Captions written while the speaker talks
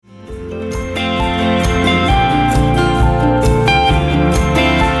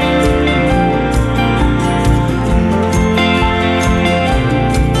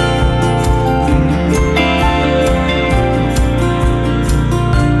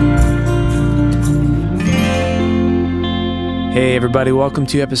Hey everybody, welcome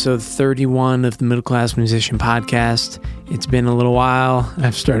to episode 31 of the Middle Class Musician Podcast. It's been a little while.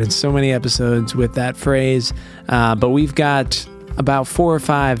 I've started so many episodes with that phrase, but we've got about 4 or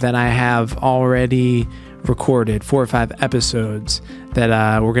 5 that I have already recorded, 4 or 5 episodes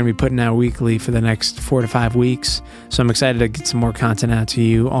that we're going to be putting out weekly for the next 4 to 5 weeks. So I'm excited to get some more content out to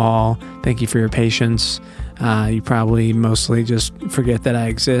you all. Thank you for your patience. You probably mostly just forget that I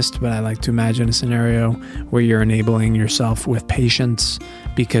exist, but I like to imagine a scenario where you're enabling yourself with patience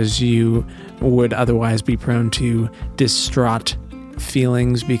because you would otherwise be prone to distraught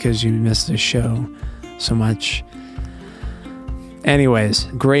feelings because you missed the show so much. Anyways,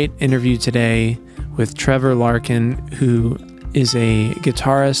 great interview today with Trevor Larkin, who is a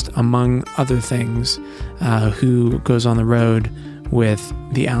guitarist, among other things, who goes on the road with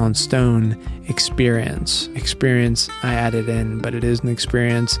the Alan Stone Experience. I added in, but it is an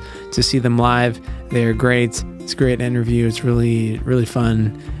experience to see them live. They're great. It's a great interview. It's really, really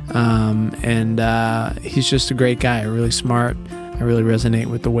fun. And he's just a great guy, really smart. I really resonate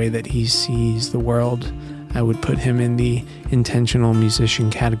with the way that he sees the world. I would put him in the intentional musician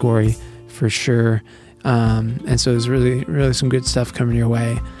category for sure. And so there's really, really some good stuff coming your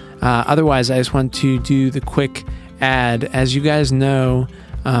way. Otherwise, I just want to do the quick ad. As you guys know,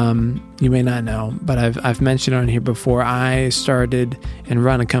 you may not know, but I've mentioned on here before, I started and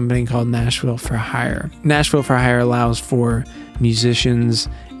run a company called Nashville for Hire. Nashville for Hire allows for musicians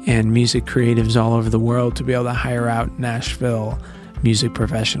and music creatives all over the world to be able to hire out Nashville music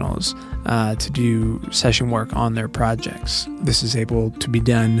professionals to do session work on their projects. This is able to be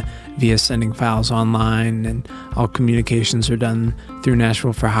done via sending files online, and all communications are done through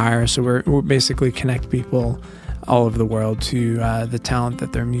Nashville for Hire. So we're basically connect people all over the world to the talent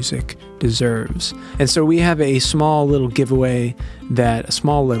that their music deserves. And so we have a small little giveaway why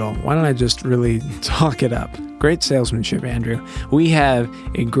don't I just really talk it up? Great salesmanship, Andrew. We have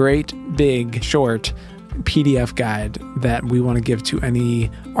a great big short PDF guide that we want to give to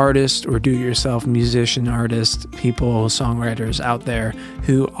any artist or do-it-yourself musician, artist, people, songwriters out there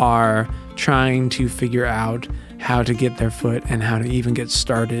who are trying to figure out how to get their foot and how to even get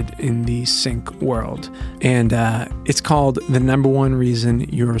started in the sync world. And it's called The Number One Reason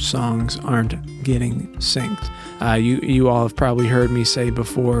Your Songs Aren't Getting Synced. You all have probably heard me say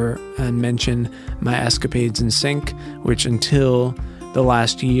before and mention my escapades in sync, which until the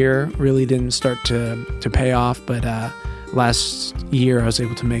last year really didn't start to pay off, but last year I was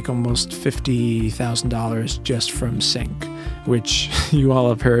able to make almost $50,000 just from sync, which you all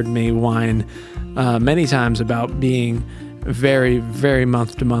have heard me whine many times about being very, very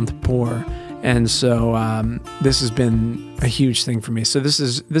month-to-month poor. And so this has been a huge thing for me. So this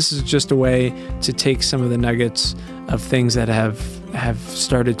is just a way to take some of the nuggets of things that have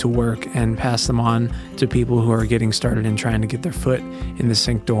started to work and pass them on to people who are getting started and trying to get their foot in the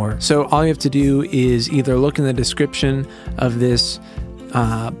sync door. So all you have to do is either look in the description of this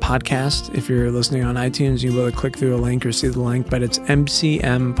podcast. If you're listening on iTunes, you'll be able to click through a link or see the link, but it's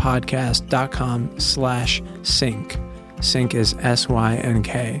mcmpodcast.com/sync. Sync is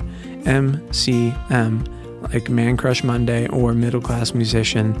SYNK. MCM, like Man Crush Monday or Middle Class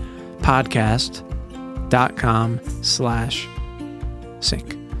Musician,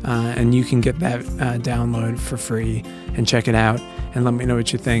 podcast.com/sync. And you can get that download for free and check it out and let me know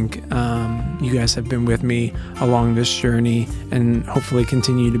what you think. You guys have been with me along this journey and hopefully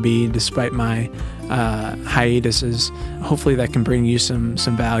continue to be despite my hiatuses. Hopefully that can bring you some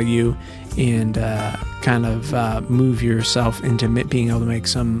value and kind of move yourself into being able to make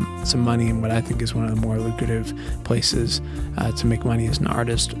some money in what I think is one of the more lucrative places to make money as an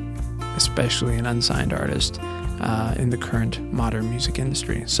artist, especially an unsigned artist in the current modern music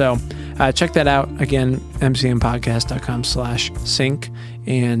industry. So check that out. Again, mcmpodcast.com/sync.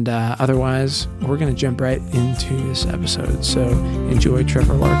 And otherwise, we're going to jump right into this episode. So enjoy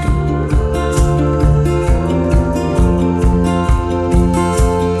Trevor Larkin.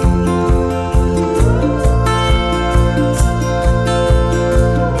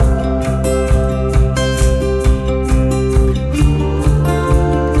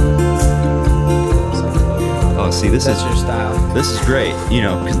 That's your style. This is great,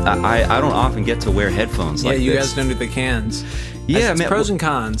 because I don't often get to wear headphones like this. Yeah, you guys don't do the cans. Yeah, it's pros and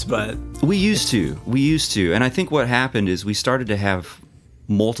cons, but we used to, and I think what happened is we started to have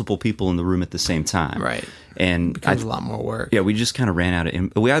multiple people in the room at the same time, right? And it becomes a lot more work. Yeah, we just kind of ran out of.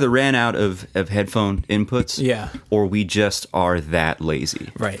 We either ran out of headphone inputs, yeah, or we just are that lazy,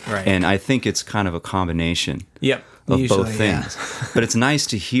 right. And I think it's kind of a combination, of both things. Yeah. But it's nice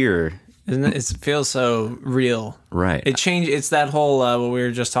to hear. Isn't it? It feels so real, right? It changed. It's that whole what we were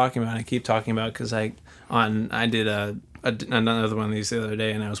just talking about. I keep talking about because I did a another one of these the other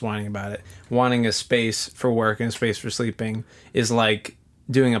day, and I was whining about it. Wanting a space for work and a space for sleeping is like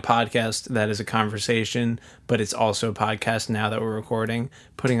doing a podcast that is a conversation, but it's also a podcast now that we're recording.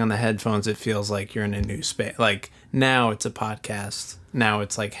 Putting on the headphones, it feels like you're in a new space. Like now it's a podcast. Now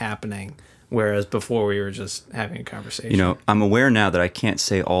it's like happening. Whereas before we were just having a conversation. You know, I'm aware now that I can't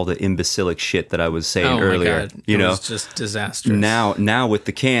say all the imbecilic shit that I was saying earlier. My God. You know, it was just disastrous. Now with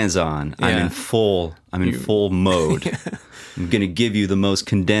the cans on, I'm in full mode. I'm going to give you the most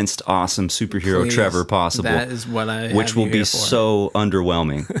condensed, awesome superhero Trevor possible. That is what which will be so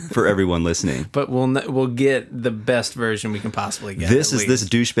underwhelming for everyone listening. But we'll get the best version we can possibly get. This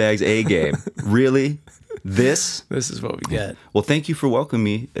douchebag's A game. Really? This is what we get. Well, thank you for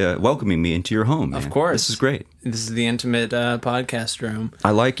welcoming me into your home, man. Of course. This is great. This is the intimate podcast room. I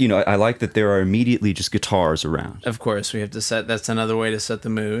like that there are immediately just guitars around. Of course, we have to set. That's another way to set the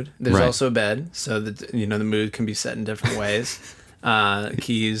mood. There's also a bed, so that the mood can be set in different ways.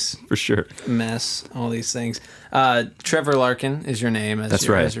 Keys, for sure. Mess, all these things. Trevor Larkin is your name, as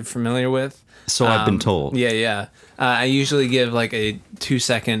you're familiar with. So I've been told. Yeah. I usually give like a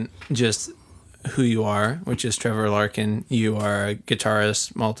 2-second just who you are, which is Trevor Larkin. You are a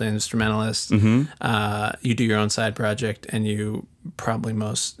guitarist, multi-instrumentalist. Mm-hmm. You do your own side project, and you probably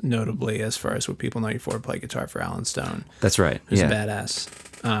most notably, as far as what people know you for, play guitar for Alan Stone. That's right. Who's a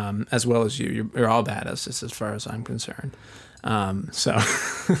badass, as well as you. You're all badasses as far as I'm concerned. Well,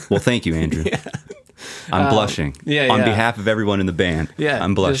 thank you, Andrew. Yeah. I'm blushing. On behalf of everyone in the band. Yeah,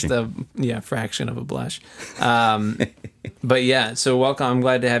 I'm blushing. Just a fraction of a blush. But yeah, so welcome. I'm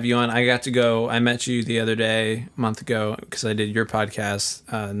glad to have you on. I met you the other day, a month ago, because I did your podcast,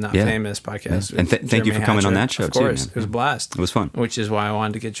 Not Famous podcast. Yeah. And thank you for coming on that show, too. Of course. Man. It was a blast. It was fun. Which is why I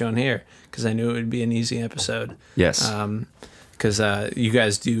wanted to get you on here, because I knew it would be an easy episode. Yes. Because you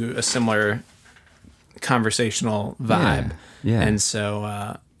guys do a similar conversational vibe. Yeah. And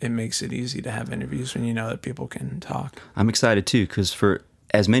so it makes it easy to have interviews when you know that people can talk. I'm excited too, because for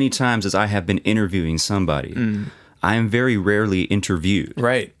as many times as I have been interviewing somebody, I am very rarely interviewed.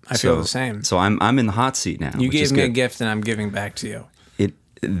 Right. I feel the same. So I'm in the hot seat now. You gave me a gift, and I'm giving back to you.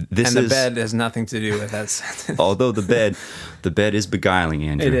 The bed has nothing to do with that sentence. Although the bed is beguiling,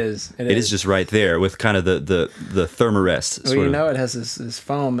 Andrew. It is. It is just right there with kind of the thermarest. Well, it has this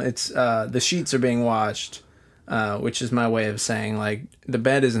foam. It's the sheets are being washed. Which is my way of saying, like, the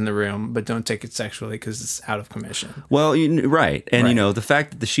bed is in the room, but don't take it sexually because it's out of commission. Well, right. And, the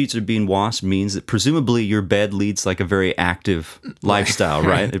fact that the sheets are being washed means that presumably your bed leads like a very active lifestyle,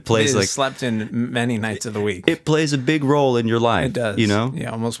 right? It plays like... slept in many nights of the week. It plays a big role in your life. It does. Yeah,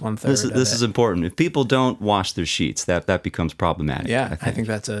 almost 1/3 This is important. If people don't wash their sheets, that becomes problematic. Yeah, I think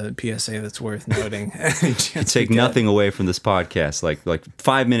that's a PSA that's worth noting. You take nothing away from this podcast, like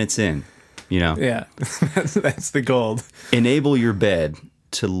 5 minutes in. Yeah, that's the gold. Enable your bed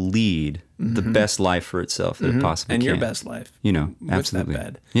to lead the best life for itself that it possibly and can. your best life. Absolutely. With that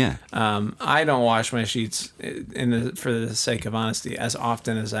bed. Yeah. I don't wash my sheets for the sake of honesty as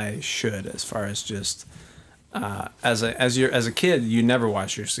often as I should. As far as just as a kid, you never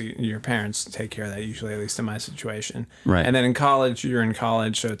wash your parents take care of that usually, at least in my situation. Right. And then in college, you're in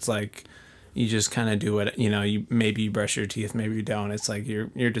college, so it's like. You just kind of do what maybe you brush your teeth, maybe you don't. It's like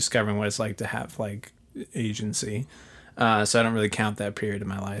you're discovering what it's like to have like agency. So I don't really count that period of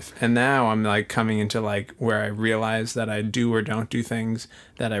my life. And now I'm like coming into like where I realize that I do or don't do things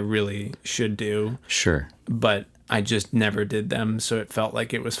that I really should do. Sure. But I just never did them, so it felt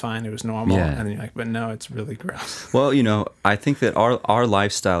like it was fine, it was normal. Yeah. And then you're like, but no, it's really gross. Well, I think that our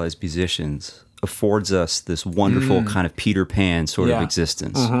lifestyle as musicians affords us this wonderful kind of Peter Pan sort of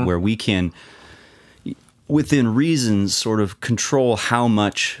existence where we can, within reason, sort of control how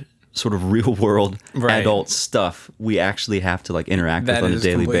much sort of real world adult stuff we actually have to like interact with on a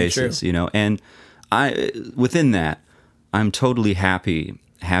daily basis, And within that, I'm totally happy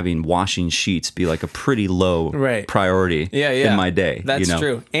having washing sheets be like a pretty low priority in my day. That's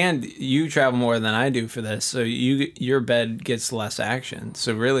true. And you travel more than I do for this, so your bed gets less action.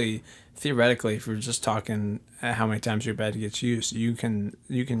 So really, theoretically, if we're just talking how many times your bed gets used, you can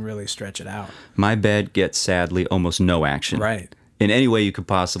really stretch it out. My bed gets sadly almost no action. Right. In any way you could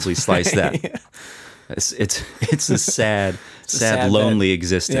possibly slice that. Yeah. It's a sad, lonely bed.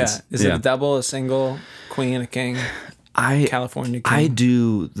 existence. Yeah. Is it a double, a single, queen, a king? California king? I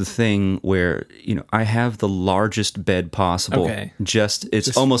do the thing where, I have the largest bed possible. Okay.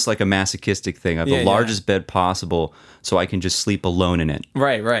 It's almost like a masochistic thing. I have the largest bed possible so I can just sleep alone in it.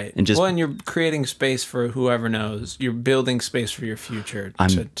 Right. And you're creating space for whoever knows. You're building space for your future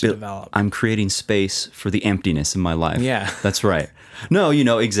to develop. I'm creating space for the emptiness in my life. Yeah. That's right. No,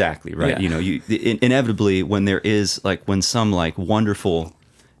 exactly, right? Yeah. Inevitably, when there is, when some, wonderful,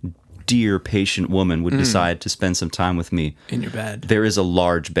 dear, patient woman would decide to spend some time with me. In your bed. There is a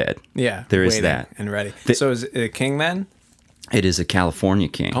large bed. Yeah. There is that. And ready. So is it a king then? It is a California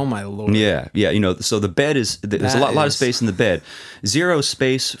king. Oh my Lord. Yeah. So the bed there's a lot of space in the bed. Zero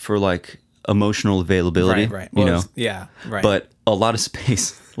space for emotional availability. Right. Well, right. But a lot of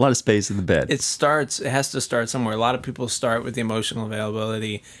space in the bed. It has to start somewhere. A lot of people start with the emotional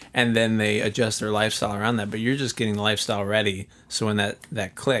availability and then they adjust their lifestyle around that. But you're just getting the lifestyle ready. So when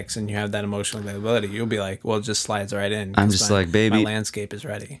that clicks and you have that emotional availability, you'll be like, well, it just slides right in. I'm just baby, my landscape is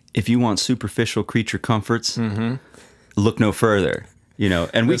ready. If you want superficial creature comforts, look no further.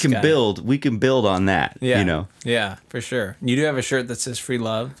 And we can build on that. Yeah. Yeah, for sure. You do have a shirt that says "Free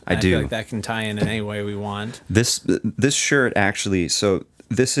Love." I do. Feel like that can tie in any way we want. This shirt actually. So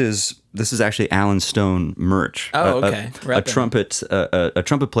this is actually Alan Stone merch. Oh, okay. A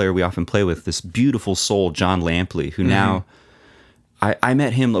trumpet player we often play with. This beautiful soul, John Lampley, who now. I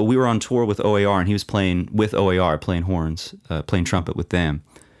met him. We were on tour with OAR, and he was playing with OAR, playing horns, playing trumpet with them.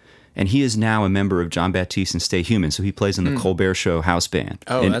 And he is now a member of John Baptiste and Stay Human, so he plays in the Colbert Show house band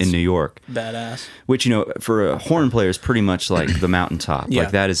in New York. Badass. Which, for a horn player is pretty much like the mountaintop. Yeah.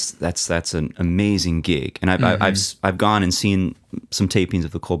 That's an amazing gig. And I've gone and seen some tapings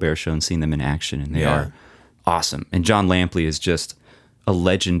of the Colbert Show and seen them in action, and they are awesome. And John Lampley is just a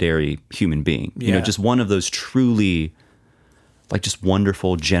legendary human being. Just one of those truly just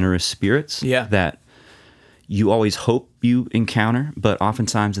wonderful, generous spirits that you always hope you encounter, but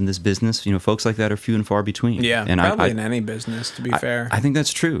oftentimes in this business, folks like that are few and far between. Yeah, and probably in any business, to be fair. I think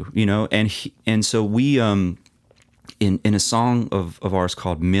that's true, and so we, in a song of ours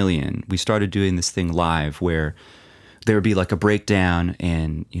called Million, we started doing this thing live where there would be a breakdown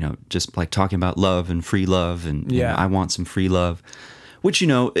and, just talking about love and free love and I want some free love. Which,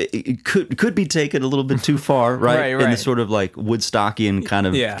 it could be taken a little bit too far, right? Right. In the sort of Woodstockian kind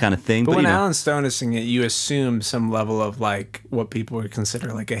of thing. But when Alan Stone is singing it, you assume some level of what people would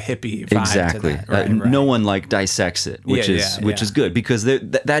consider a hippie vibe. Exactly. To that. Right. No one dissects it, which is good because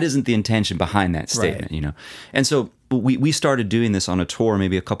that isn't the intention behind that statement, And so we started doing this on a tour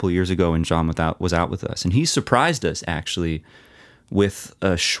maybe a couple of years ago when John was out with us, and he surprised us actually with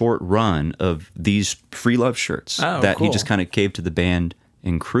a short run of these free love shirts that he just kind of gave to the band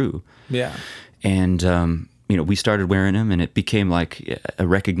and crew. Yeah. And, we started wearing them and it became a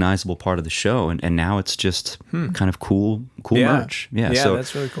recognizable part of the show. And now it's just kind of cool merch. Yeah. So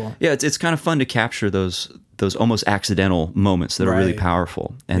that's really cool. Yeah. It's kind of fun to capture those almost accidental moments that are really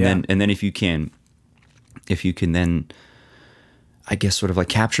powerful. And then if you can then, I guess, sort of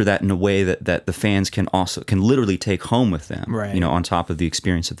capture that in a way that the fans can literally take home with them, on top of the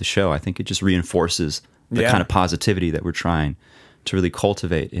experience of the show. I think it just reinforces the kind of positivity that we're trying to really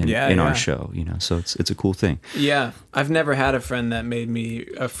cultivate in our show, so it's a cool thing. Yeah. I've never had a friend that made me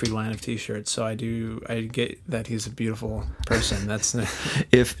a free line of t-shirts, so I get that he's a beautiful person. That's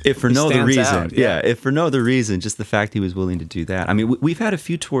if for no other reason. Out, if for no other reason, just the fact he was willing to do that. I mean, we've had a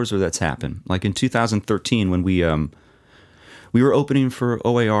few tours where that's happened. Like in 2013 when we were opening for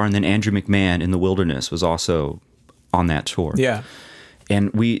OAR, and then Andrew McMahon in the Wilderness was also on that tour. Yeah.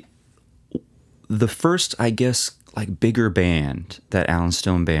 And the first, I guess, bigger band that Alan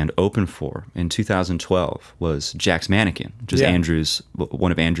Stone Band opened for in 2012 was Jack's Mannequin, which is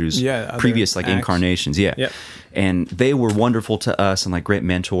one of Andrew's previous incarnations. Yeah. Yep. And they were wonderful to us and great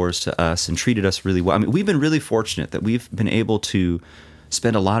mentors to us and treated us really well. I mean, we've been really fortunate that we've been able to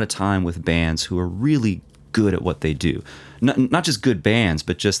spend a lot of time with bands who are really good at what they do. Not just good bands,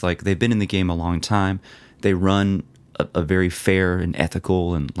 but just they've been in the game a long time. They run a very fair and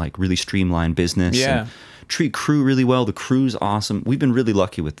ethical and really streamlined business. Yeah. And treat crew really well. The crew's awesome. We've been really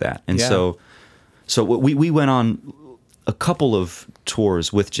lucky with that. And so we went on a couple of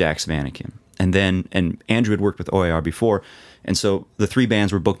tours with Jack's Mannequin. And Andrew had worked with OAR before. And so the three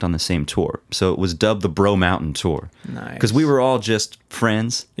bands were booked on the same tour. So it was dubbed the Bro Mountain Tour. Nice. Because we were all just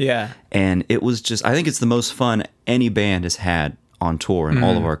friends. Yeah. And it was just, I think it's the most fun any band has had on tour in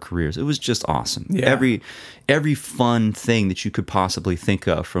all of our careers. It was just awesome. Yeah. Every fun thing that you could possibly think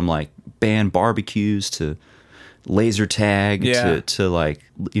of, from band barbecues to laser tag to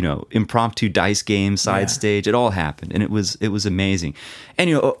impromptu dice games side stage, it all happened, and it was amazing. And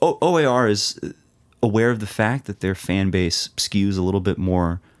OAR is aware of the fact that their fan base skews a little bit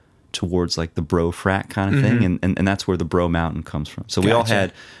more towards like the bro frat kind of thing, and that's where the Bro Mountain comes from. So we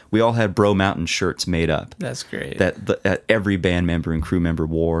all had Bro Mountain shirts made up. That's great. That every band member and crew member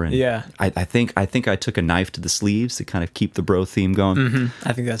wore, and I think I took a knife to the sleeves to kind of keep the bro theme going.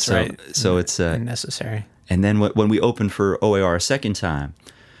 I think that's right. So it's necessary. And then when we opened for OAR a second time,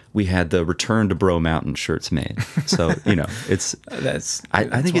 we had the Return to Bro Mountain shirts made. So it's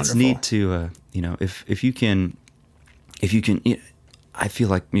I think it's neat to if you can. I feel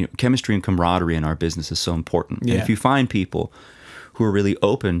like chemistry and camaraderie in our business is so important. Yeah. And if you find people who are really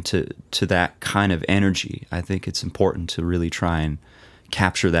open to that kind of energy, I think it's important to really try and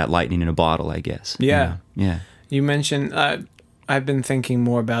capture that lightning in a bottle, I guess. Yeah. Yeah. You mentioned, I've been thinking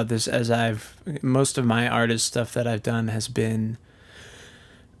more about this as most of my artist stuff that I've done has been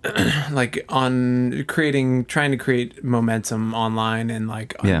like on trying to create momentum online and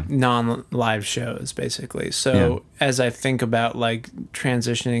like non-live shows basically. So as I think about like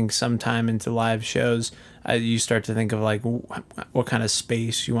transitioning sometime into live shows, you start to think of like what kind of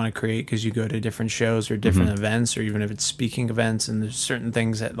space you want to create, because you go to different shows or different events, or even if it's speaking events, and there's certain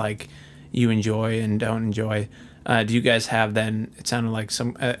things that like you enjoy and don't enjoy. Do you guys have then, it sounded like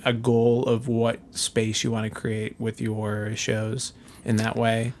a goal of what space you want to create with your shows in that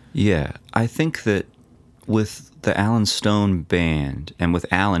way? Yeah, I think that with the Alan Stone band, and with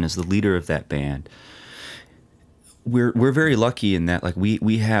Alan as the leader of that band, we're very lucky in that like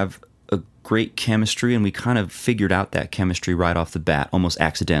we have a great chemistry, and we kind of figured out that chemistry right off the bat, almost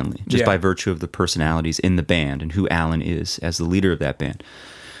accidentally, just by virtue of the personalities in the band and who Alan is as the leader of that band.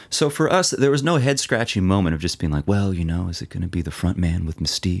 So for us, there was no head-scratching moment of just being like, well, is it going to be the front man with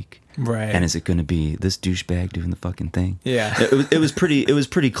mystique? Right. And is it going to be this douchebag doing the fucking thing? Yeah. It was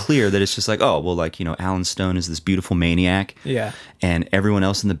pretty clear that it's just like, oh, well, like, Alan Stone is this beautiful maniac. Yeah. And everyone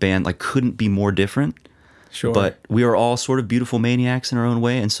else in the band like couldn't be more different. Sure. But we are all sort of beautiful maniacs in our own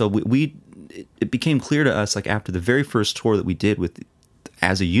way. And so it became clear to us, like after the very first tour that we did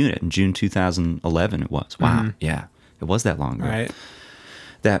as a unit in June 2011, it was. Wow. Yeah. It was that long ago. Right.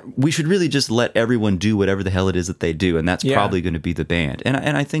 That we should really just let everyone do whatever the hell it is that they do, and that's probably going to be the band.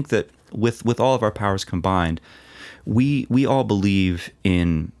 And I think that with all of our powers combined, we all believe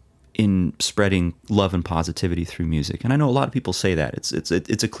in spreading love and positivity through music. And I know a lot of people say that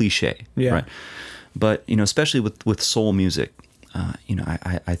it's a cliche, right? But especially with soul music,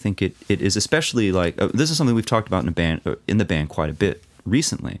 I think it is especially like this is something we've talked about in the band quite a bit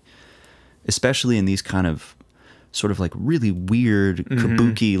recently, especially in these kind of sort of like really weird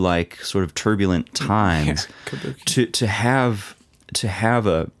kabuki like sort of turbulent times. to have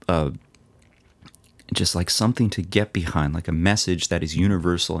a just like something to get behind, like a message that is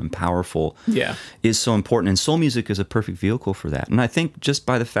universal and powerful, is so important. And soul music is a perfect vehicle for that. And I think just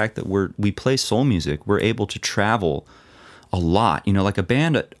by the fact that we play soul music, we're able to travel a lot. Like a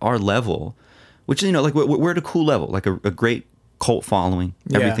band at our level, which like we're at a cool level, like a great cult following.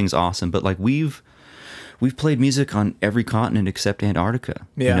 Everything's awesome, but like we've played music on every continent except Antarctica,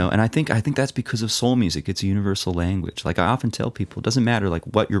 and I think that's because of soul music. It's a universal language. Like I often tell people, it doesn't matter like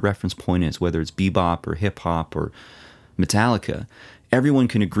what your reference point is, whether it's bebop or hip hop or Metallica. Everyone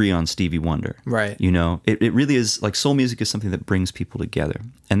can agree on Stevie Wonder, right? It really is like soul music is something that brings people together,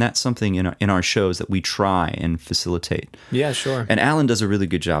 and that's something in our shows that we try and facilitate. Yeah, sure. And Alan does a really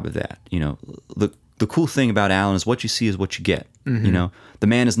good job of that. The cool thing about Alan is what you see is what you get. The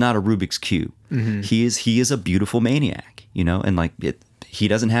man is not a Rubik's Cube. He is a beautiful maniac, and like he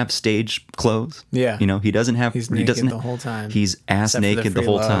doesn't have stage clothes. Yeah. He doesn't have. He's naked the whole time. He's ass naked the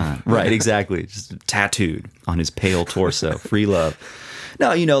whole time. Right, exactly. Just tattooed on his pale torso. Free love.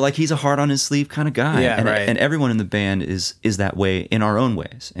 No, like he's a heart on his sleeve kind of guy. Yeah, right. And everyone in the band is that way in our own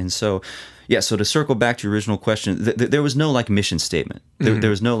ways. And so, so to circle back to your original question, there was no like mission statement. There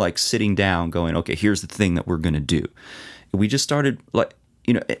was no like sitting down going, okay, here's the thing that we're going to do. We just started like,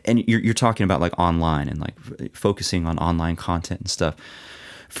 and you're talking about like online and like focusing on online content and stuff.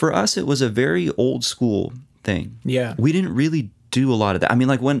 For us, it was a very old school thing. Yeah. We didn't really do a lot of that. I mean,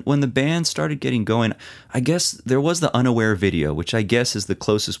 like when the band started getting going, I guess there was the Unaware video, which I guess is the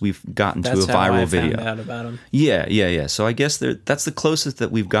closest we've gotten to a viral video. That's how I found out about them. Yeah. So I guess that's the closest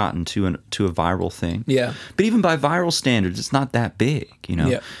that we've gotten to a viral thing. Yeah. But even by viral standards, it's not that big,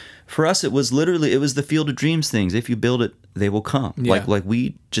 Yeah. For us, it was the Field of Dreams things. If you build it, they will come. Yeah. Like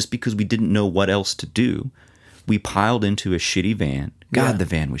we, just because we didn't know what else to do, we piled into a shitty van. God, the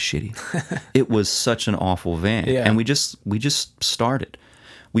van was shitty. It was such an awful van. Yeah. And we just started.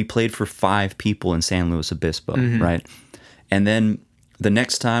 We played for 5 people in San Luis Obispo, right? And then The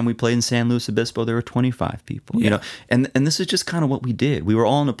next time we played in San Luis Obispo, there were 25 people. Yeah. You know, and this is just kind of what we did. We were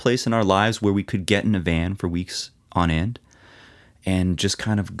all in a place in our lives where we could get in a van for weeks on end and just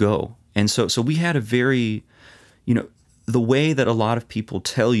kind of go. And so we had a very, you know, the way that a lot of people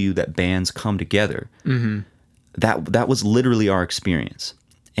tell you that bands come together, that was literally our experience.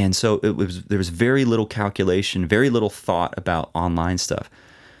 And so there was very little calculation, very little thought about online stuff.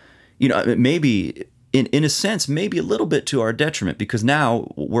 You know, maybe in a sense, maybe a little bit to our detriment, because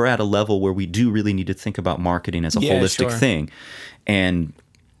now we're at a level where we do really need to think about marketing as a holistic thing. And,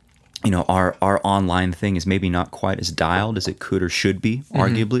 you know, our online thing is maybe not quite as dialed as it could or should be,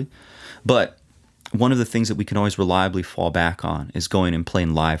 arguably. But one of the things that we can always reliably fall back on is going and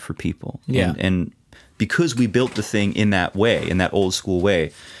playing live for people. Yeah. And because we built the thing in that way, in that old school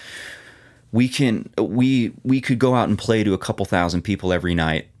way, we could go out and play to a couple thousand people every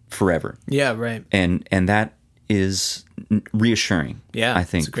night forever. Yeah, right. And that is reassuring. Yeah, I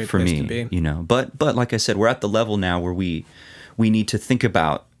think, it's a great for place me, to be. you know. But like I said, we're at the level now where we need to think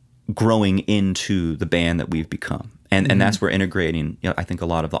about growing into the band that we've become. And that's where integrating, you know, I think a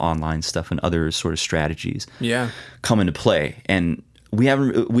lot of the online stuff and other sort of strategies come into play. And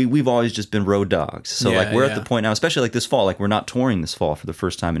we've always just been road dogs. So we're at the point now, especially like this fall, like we're not touring this fall for the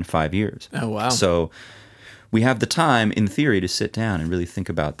first time in 5 years. Oh, wow. So we have the time in theory to sit down and really think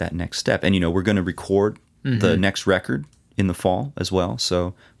about that next step. And, you know, we're going to record the next record in the fall as well.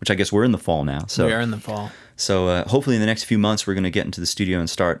 So, which I guess we're in the fall now. So we are in the fall. So hopefully in the next few months, we're going to get into the studio and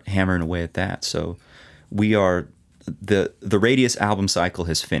start hammering away at that. So we are, the Radius album cycle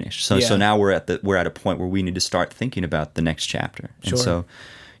has finished. So now we're at a point where we need to start thinking about the next chapter. And so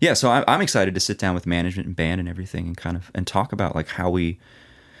I'm excited to sit down with management and band and everything and talk about like how we,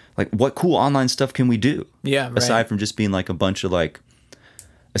 like what cool online stuff can we do? Yeah, right. Aside from just being like a bunch of like,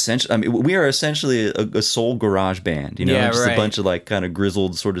 essentially, I mean, we are essentially a soul garage band, you know, just a bunch of like kind of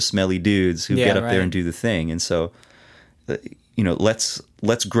grizzled, sort of smelly dudes who get up there and do the thing. And so, you know, let's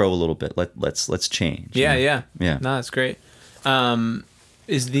grow a little bit. Let's change. Yeah. No, that's great.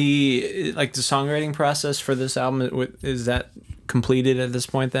 Is the songwriting process for this album, is that completed at this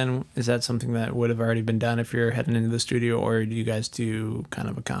point then? Is that something that would have already been done if you're heading into the studio, or do you guys do kind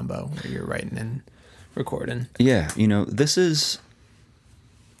of a combo where you're writing and recording? Yeah, you know, this is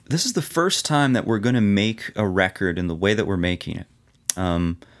the first time that we're going to make a record in the way that we're making it.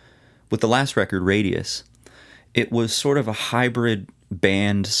 With the last record, Radius, it was sort of a hybrid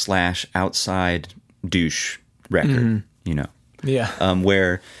band / outside douche record, you know. Yeah.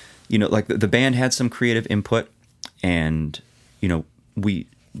 Where, you know, like the band had some creative input, and, you know, we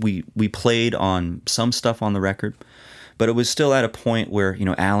played on some stuff on the record, but it was still at a point where, you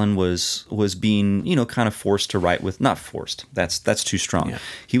know, Alan was being, you know, kind of forced to write with, not forced, that's too strong. Yeah.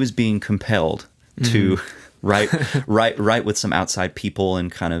 He was being compelled to write with some outside people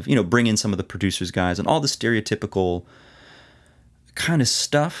and kind of, you know, bring in some of the producers guys and all the stereotypical kind of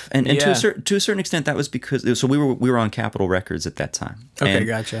stuff. And to a certain extent that was because, so we were on Capitol Records at that time. Okay, and,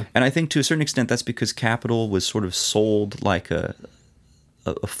 gotcha. And I think to a certain extent that's because Capitol was sort of sold like a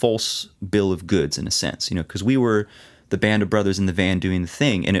false bill of goods in a sense, you know, because we were the band of brothers in the van doing the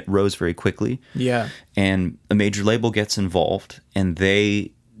thing, and it rose very quickly. Yeah. And a major label gets involved, and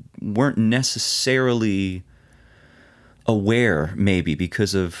they weren't necessarily aware, maybe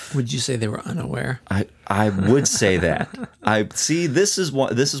because of. Would you say they were unaware? I would say that. I see. This is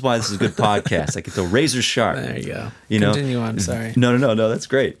why this is a good podcast. Like it's a razor sharp. There you go. Continue on. Sorry. No. That's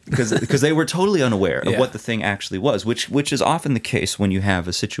great because they were totally unaware of what the thing actually was, which is often the case when you have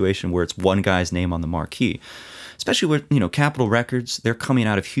a situation where it's one guy's name on the marquee. Especially with, you know, Capitol Records, they're coming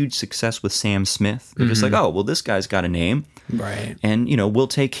out of huge success with Sam Smith. They're just like, oh, well, this guy's got a name. Right. And, you know, we'll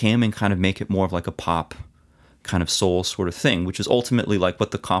take him and kind of make it more of like a pop kind of soul sort of thing, which is ultimately like what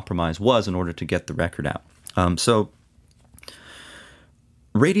the compromise was in order to get the record out. So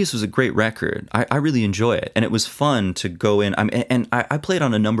Radius was a great record. I really enjoy it. And it was fun to go in. I played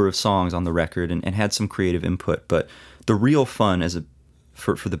on a number of songs on the record and had some creative input. But the real fun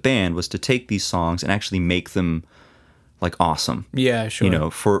for the band was to take these songs and actually make them like awesome. Yeah, sure. You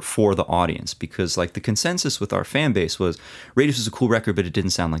know, for the audience, because like the consensus with our fan base was Radius was a cool record, but it didn't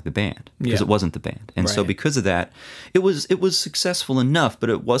sound like the band because it wasn't the band. And so because of that, it was successful enough,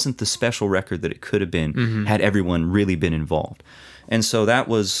 but it wasn't the special record that it could have been had everyone really been involved. And so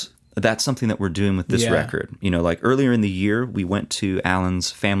that's something that we're doing with this record. You know, like earlier in the year, we went to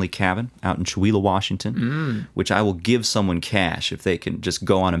Alan's family cabin out in Chewelah, Washington, which I will give someone cash if they can just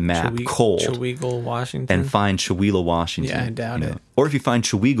go on a map Chewelah, Washington. And find Chewelah, Washington. Yeah, I doubt it. Or if you find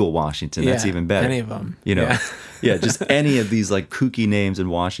Chewelah, Washington, that's even better. Any of them. You know, Yeah, just any of these like kooky names in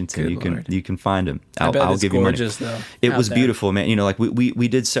Washington, you can find them. I'll give you money. Though, it was beautiful, man. You know, like we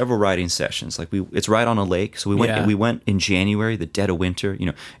did several writing sessions. Like it's right on a lake, so we went in January, the dead of winter. You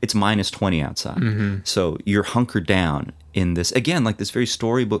know, it's -20 outside, so you're hunkered down in this, again, like this very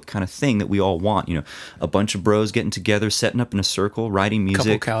storybook kind of thing that we all want. You know, a bunch of bros getting together, setting up in a circle, writing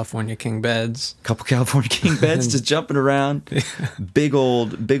music. Couple California king beds, just jumping around. Big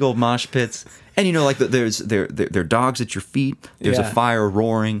old mosh pits. And you know, like there are dogs at your feet. There's a fire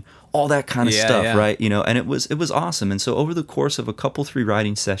roaring, all that kind of stuff, right? You know, and it was awesome. And so over the course of a couple 3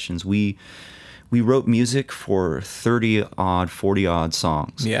 writing sessions, we wrote music for 40 odd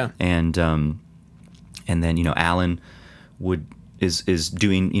songs. Yeah. And then, you know, Alan is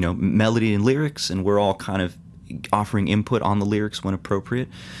doing, you know, melody and lyrics, and we're all kind of offering input on the lyrics when appropriate.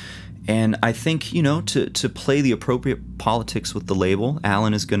 And I think, you know, to play the appropriate politics with the label,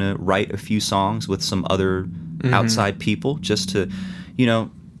 Alan is going to write a few songs with some other outside people, just to, you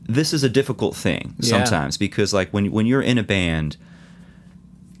know, this is a difficult thing sometimes, because like when you're in a band,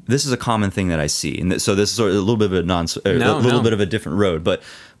 this is a common thing that I see. And so this is sort of a little bit of bit of a different road. But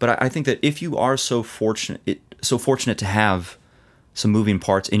I think that if you are so fortunate to have some moving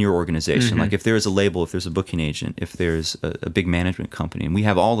parts in your organization, like if there is a label, if there's a booking agent, if there's a big management company, and we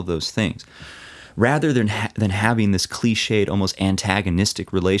have all of those things, rather than having this cliched, almost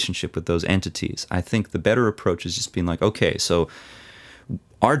antagonistic relationship with those entities, I think the better approach is just being like, okay, so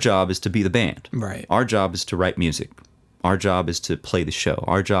our job is to be the band. Right. Our job is to write music. Our job is to play the show.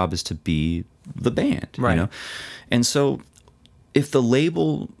 Our job is to be the band. Right. You know? And so if the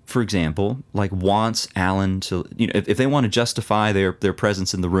label, for example, like wants Alan to, you know, if they want to justify their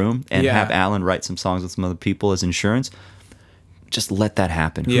presence in the room and have Alan write some songs with some other people as insurance, just let that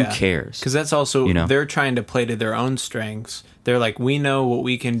happen. Who cares? Because that's also, you know? They're trying to play to their own strengths. They're like, we know what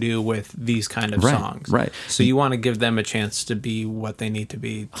we can do with these kind of songs. Right. So you want to give them a chance to be what they need to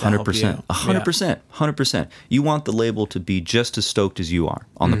be. 100%. 100%. You want the label to be just as stoked as you are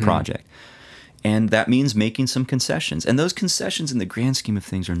on the project. And that means making some concessions. And those concessions in the grand scheme of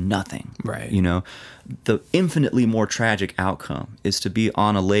things are nothing. Right. You know, the infinitely more tragic outcome is to be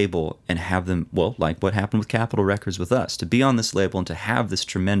on a label and have them, well, like what happened with Capitol Records with us, to be on this label and to have this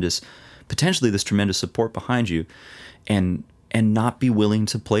potentially this tremendous support behind you and not be willing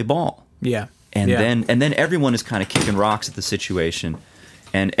to play ball. Yeah. And then everyone is kind of kicking rocks at the situation,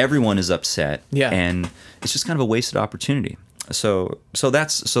 and everyone is upset. Yeah. And it's just kind of a wasted opportunity. So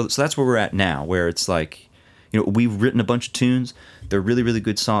that's where we're at now, where it's like, you know, we've written a bunch of tunes. They're really, really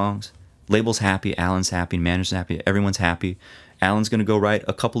good songs. Label's happy, Alan's happy, manager's happy, everyone's happy. Alan's going to go write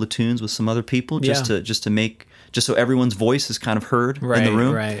a couple of tunes with some other people just so everyone's voice is kind of heard in the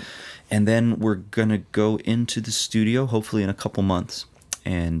room. Right. And then we're going to go into the studio, hopefully in a couple months,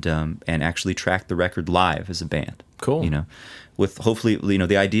 and actually track the record live as a band. Cool. You know, with hopefully, you know,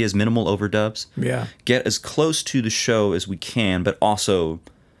 the idea is minimal overdubs. Yeah. Get as close to the show as we can, but also,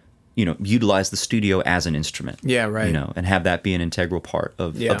 you know, utilize the studio as an instrument. Yeah, right. You know, and have that be an integral part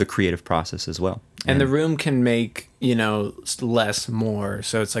of the creative process as well. And the room can make, you know, less more.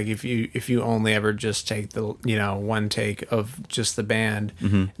 So it's like if you only ever just take the, you know, one take of just the band,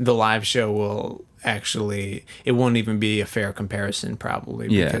 the live show will actually, it won't even be a fair comparison probably,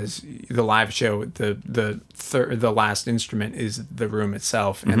 because the live show, the last instrument is the room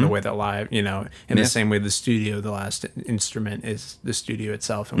itself, and the way that live, you know, in the same way the studio, the last instrument is the studio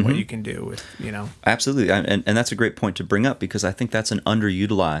itself, and what you can do with, you know. Absolutely. And that's a great point to bring up, because I think that's an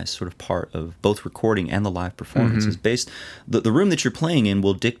underutilized sort of part of both recording and the live performance. Is based, the room that you're playing in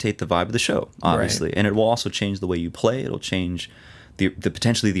will dictate the vibe of the show, obviously, and it will also change the way you play. It'll change the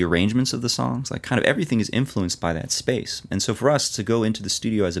potentially the arrangements of the songs. Like kind of everything is influenced by that space. And so for us to go into the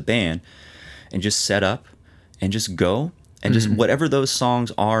studio as a band and just set up and just go and just whatever those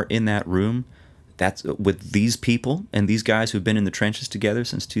songs are in that room, that's with these people and these guys who've been in the trenches together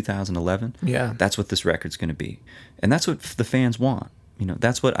since 2011. Yeah, that's what this record's going to be, and that's what the fans want. You know,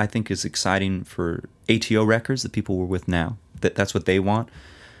 that's what I think is exciting for ATO Records, the people we're with now. That's what they want.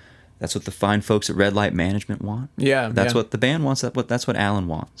 That's what the fine folks at Red Light Management want. Yeah, that's what the band wants. That's what Alan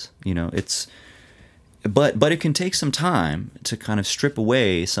wants. You know, but it can take some time to kind of strip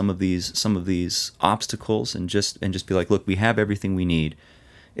away some of these obstacles and just be like, look, we have everything we need.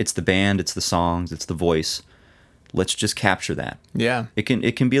 It's the band, it's the songs, it's the voice. Let's just capture that. Yeah. It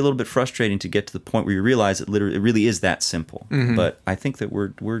can be a little bit frustrating to get to the point where you realize it really is that simple. But I think that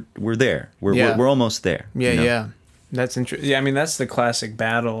we're there. We're almost there. Yeah, you know? Yeah. That's interesting. Yeah, I mean, that's the classic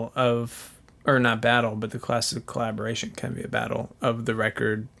battle of, or not battle, but the classic collaboration can be a battle of the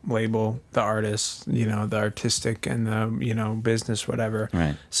record label, the artist, you know, the artistic and the, you know, business, whatever.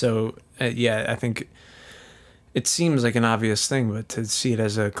 Right. So, I think it seems like an obvious thing, but to see it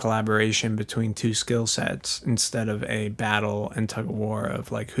as a collaboration between two skill sets instead of a battle and tug of war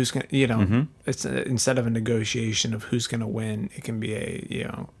of like who's gonna, it's instead of a negotiation of who's gonna win, it can be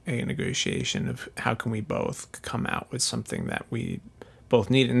a negotiation of how can we both come out with something that we both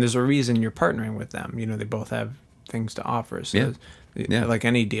need. And there's a reason you're partnering with them. They both have things to offer. So like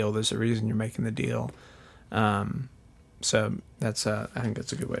any deal, there's a reason you're making the deal. So that's I think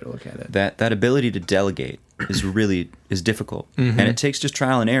that's a good way to look at it. That ability to delegate is difficult, and it takes just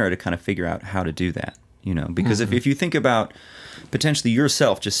trial and error to kind of figure out how to do that. Because if you think about potentially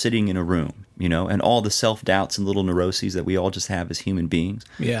yourself just sitting in a room, and all the self-doubts and little neuroses that we all just have as human beings.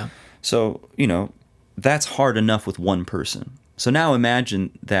 Yeah. So that's hard enough with one person. So now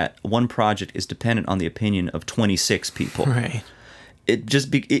imagine that one project is dependent on the opinion of 26 people. Right.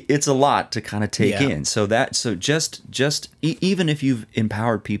 It's a lot to kind of take in. So even if you've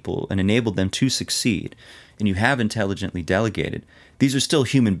empowered people and enabled them to succeed, and you have intelligently delegated, these are still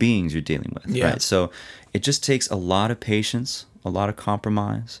human beings you're dealing with, right? So it just takes a lot of patience, a lot of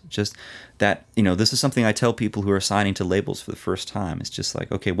compromise. Just that, this is something I tell people who are signing to labels for the first time. It's just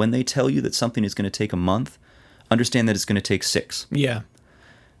like, okay, when they tell you that something is going to take a month, understand that it's going to take 6. Yeah.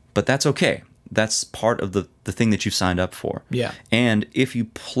 But that's okay. That's part of the thing that you've signed up for. Yeah. And if you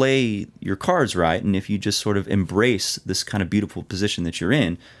play your cards right, and if you just sort of embrace this kind of beautiful position that you're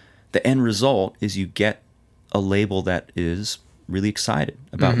in, the end result is you get a label that is really excited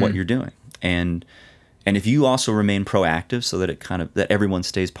about what you're doing. And if you also remain proactive so that that everyone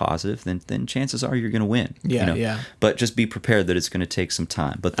stays positive, then chances are you're going to win. Yeah, yeah. But just be prepared that it's going to take some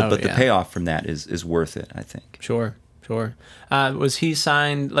time. But the payoff from that is worth it, I think. Sure. Was he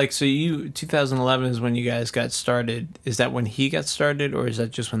signed, 2011 is when you guys got started. Is that when he got started, or is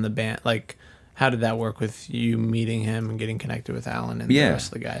that just when the band, how did that work with you meeting him and getting connected with Alan and the rest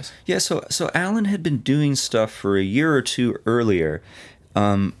of the guys? Yeah, so Alan had been doing stuff for a year or two earlier,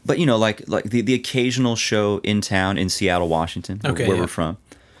 but the occasional show in town in Seattle, Washington, where we're from.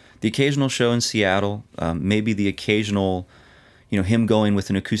 The occasional show in Seattle, maybe the occasional... him going with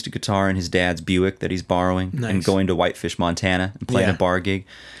an acoustic guitar in his dad's Buick that he's borrowing and going to Whitefish, Montana and playing a bar gig.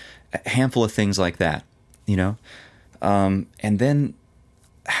 A handful of things like that, And then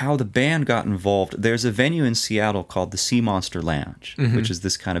how the band got involved, there's a venue in Seattle called the Sea Monster Lounge, which is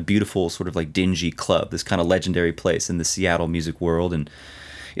this kind of beautiful sort of like dingy club, this kind of legendary place in the Seattle music world. And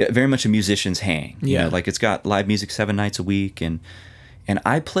very much a musician's hang. It's got live music 7 nights a week. And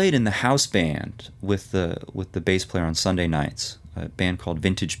I played in the house band with the bass player on Sunday nights, a band called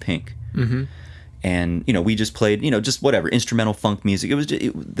Vintage Pink. And we just played just whatever instrumental funk music. It was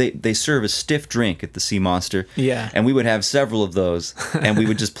they serve a stiff drink at the Sea Monster, and we would have several of those, and we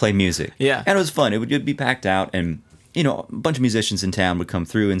would just play music, and it was fun. It'd be packed out, and a bunch of musicians in town would come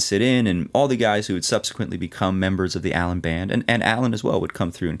through and sit in, and all the guys who would subsequently become members of the Alan band, and Alan as well would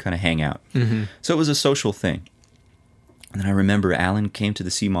come through and kind of hang out. So it was a social thing. And then I remember Alan came to the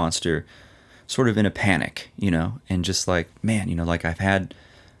Sea Monster sort of in a panic, and just like, man, I've had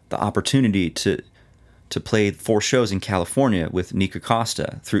the opportunity to play 4 shows in California with Nick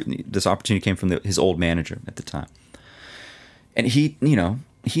Acosta. This opportunity came from his old manager at the time. And he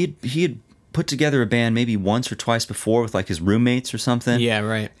had put together a band maybe once or twice before with like his roommates or something. Yeah,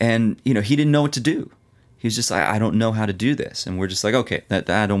 right. And, he didn't know what to do. He was just like, I don't know how to do this. And we're just like, okay,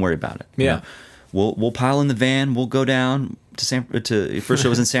 don't worry about it. Yeah. We'll pile in the van. We'll go down to first show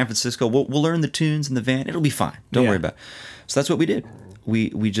was in San Francisco. We'll learn the tunes in the van. It'll be fine. Don't worry about it. So that's what we did. We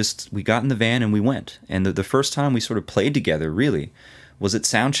got in the van and we went. And the first time we sort of played together really was at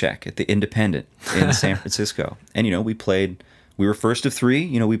Soundcheck at the Independent in San Francisco. And we were first of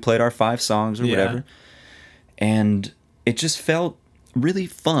 3. We played our 5 songs or whatever. And it just felt really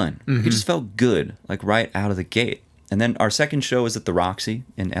fun. It just felt good, like right out of the gate. And then our second show was at the Roxy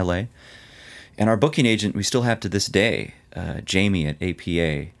in LA. And our booking agent, we still have to this day, Jamie at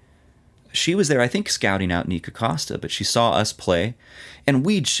APA, she was there, I think, scouting out Nick Acosta, but she saw us play. And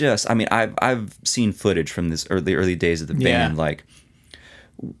we just, I've seen footage from the early days of the band,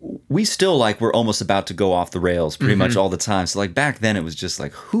 we still we're almost about to go off the rails pretty much all the time. So back then it was just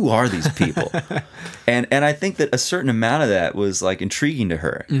who are these people? and I think that a certain amount of that was intriguing to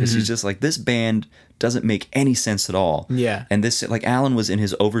her because she's just this band doesn't make any sense at all. Yeah. And this Alan was in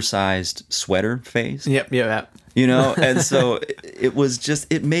his oversized sweater phase. Yep. And so it was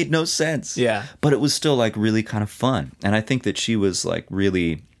just, it made no sense. Yeah. But it was still really kind of fun. And I think that she was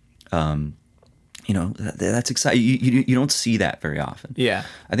really that's exciting. You don't see that very often. Yeah.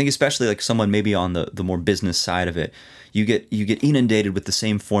 I think especially someone maybe on the more business side of it, you get inundated with the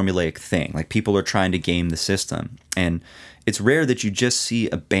same formulaic thing. People are trying to game the system. And it's rare that you just see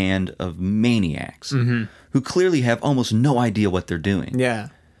a band of maniacs who clearly have almost no idea what they're doing. Yeah.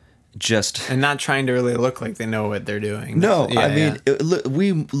 And not trying to really look like they know what they're doing. No, I mean,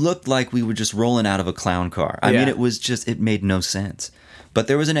 we looked like we were just rolling out of a clown car. I mean, it made no sense. But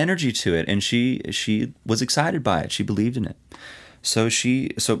there was an energy to it, and she was excited by it. She believed in it. So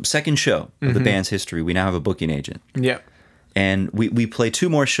second show of the band's history, we now have a booking agent. Yep. And we play 2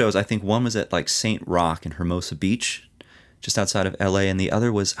 more shows. I think one was at like St. Rock in Hermosa Beach, just outside of LA, and the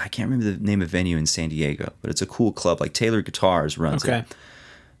other was, I can't remember the name of venue in San Diego, but it's a cool club, like Taylor Guitars runs it.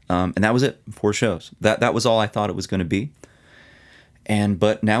 And that was it, 4 shows. That was all I thought it was going to be.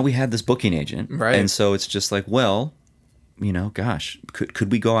 But now we had this booking agent. Right. And so it's just like, well, gosh,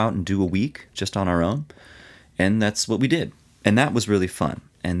 could we go out and do a week just on our own? And that's what we did. And that was really fun.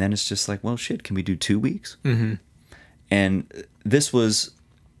 And then it's just like, well, shit, can we do 2 weeks? Mm-hmm. And this was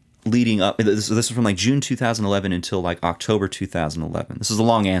leading up. This was from like June 2011 until like October 2011. This is a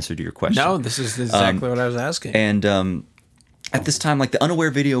long answer to your question. No, this is exactly what I was asking. And at this time, like the Unaware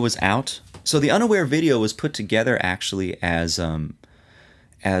video was out. So the Unaware video was put together actually as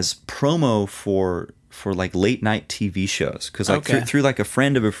promo for like late night TV shows, because like through like a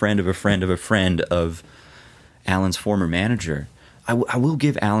friend of a friend of a friend of a friend of Alan's former manager. I will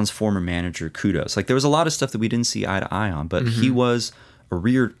give Alan's former manager kudos. Like there was a lot of stuff that we didn't see eye to eye on, but he was a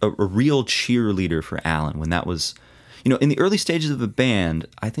real cheerleader for Alan when that was. In the early stages of a band,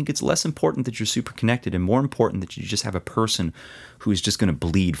 I think it's less important that you're super connected and more important that you just have a person who's just going to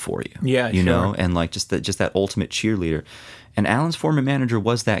bleed for you. Yeah, you know, and like just that ultimate cheerleader. And Alan's former manager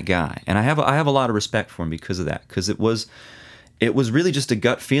was that guy, and I have a lot of respect for him because of that. Because it was really just a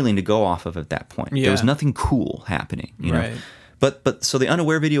gut feeling to go off of at that point. Yeah. There was nothing cool happening, you know. But so the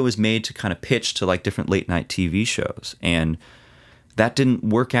Unaware video was made to kind of pitch to like different late night TV shows, and that didn't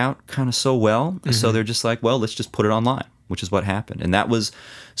work out kind of so well. So they're just like, well, let's just put it online, which is what happened. And that was,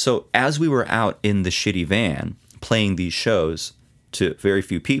 so as we were out in the shitty van playing these shows to very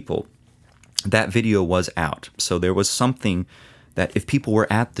few people, that video was out. So there was something that if people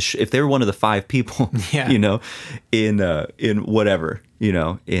were at the if they were one of the 5 people, in whatever,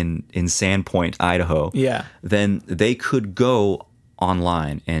 in Sandpoint, Idaho, then they could go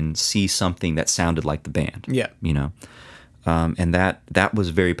online and see something that sounded like the band. And that was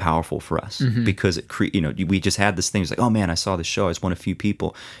very powerful for us because we just had this thing. It's like, oh man, I saw this show. I was one of few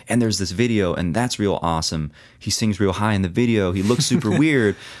people, and there's this video, and that's real awesome. He sings real high in the video. He looks super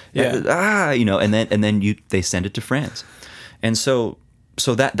weird. And then they send it to friends, and so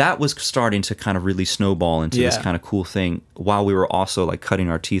that was starting to kind of really snowball into this kind of cool thing, while we were also like cutting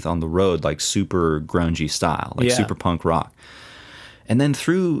our teeth on the road, like super grungy style, like super punk rock. And then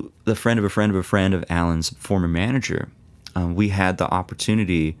through the friend of a friend of a friend of Alan's former manager, we had the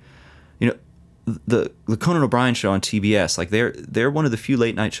opportunity, the Conan O'Brien show on TBS, like they're one of the few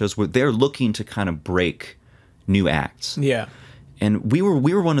late night shows where they're looking to kind of break new acts. Yeah. And we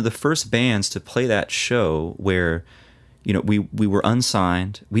were one of the first bands to play that show where, we were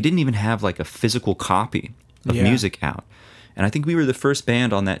unsigned. We didn't even have like a physical copy of music out. And I think we were the first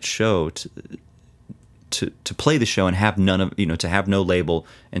band on that show to play the show and have to have no label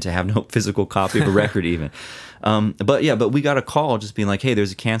and to have no physical copy of a record even. But we got a call just being like, hey,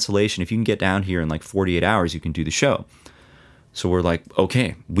 there's a cancellation. If you can get down here in like 48 hours, you can do the show. So we're like,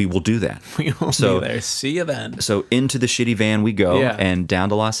 okay, we will do that. We will be there. See you then. So into the shitty van we go and down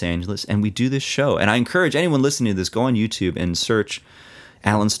to Los Angeles, and we do this show. And I encourage anyone listening to this, go on YouTube and search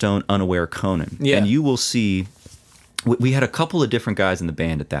Alan Stone Unaware Conan. Yeah. And you will see, we had a couple of different guys in the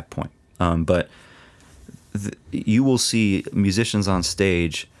band at that point. But you will see musicians on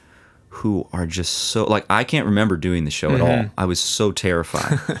stage who are just so, like, I can't remember doing the show at all. I was so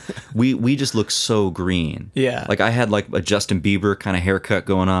terrified. we just looked so green. Yeah. Like I had like a Justin Bieber kind of haircut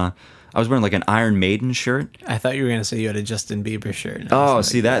going on. I was wearing like an Iron Maiden shirt. I thought you were going to say you had a Justin Bieber shirt. Oh,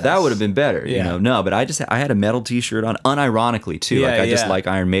 see, that would have been better. Yeah. No, but I had a metal t-shirt on, unironically too. I just like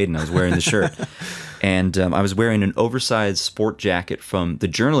Iron Maiden. I was wearing the shirt. And I was wearing an oversized sport jacket from the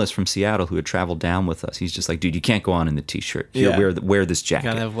journalist from Seattle who had traveled down with us. He's just like, dude, you can't go on in the t-shirt. Here, wear this jacket.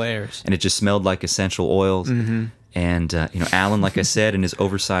 You gotta have layers. And it just smelled like essential oils. And Alan, like I said, in his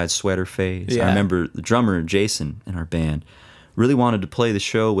oversized sweater phase. I remember the drummer Jason in our band really wanted to play the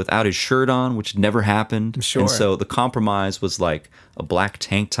show without his shirt on, which never happened. Sure. And so the compromise was like a black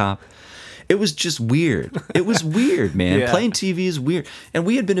tank top. It was just weird. It was weird, man. Playing TV is weird. And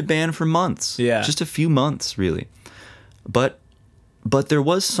we had been a band for months. Yeah. Just a few months, really. But there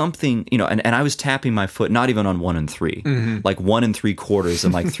was something, and I was tapping my foot, not even on 1 and 3, like 1 3/4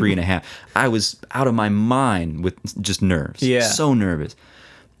 and like 3.5. I was out of my mind with just nerves. Yeah. So nervous.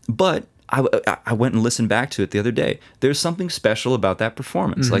 But I went and listened back to it the other day. There's something special about that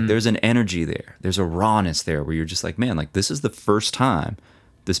performance. Like there's an energy there. There's a rawness there where you're just like, man, like this is the first time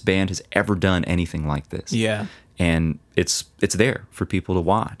this band has ever done anything like this. Yeah. And it's there for people to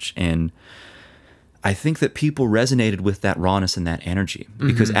watch. And I think that people resonated with that rawness and that energy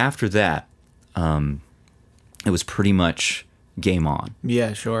because after that, it was pretty much game on.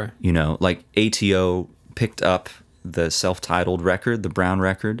 Yeah, sure. You know, like ATO picked up the self-titled record, the Brown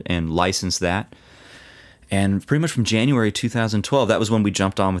record, and licensed that. And pretty much from January 2012, that was when we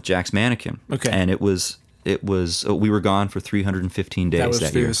jumped on with Jack's Mannequin. Okay. And it was we were gone for 315 days that year. That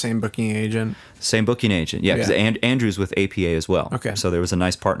was through the same booking agent? Same booking agent, yeah. Because Andrew's with APA as well. Okay. So there was a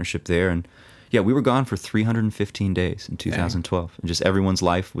nice partnership there. And yeah, we were gone for 315 days in 2012. Dang. And just everyone's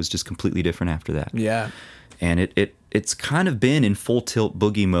life was just completely different after that. Yeah. And it's kind of been in full tilt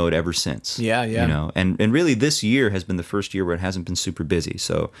boogie mode ever since. Yeah, yeah. You know, and really this year has been the first year where it hasn't been super busy.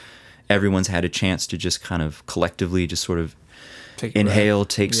 So everyone's had a chance to just kind of collectively just sort of inhale,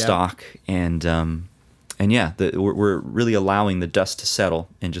 take stock, and yeah, we're really allowing the dust to settle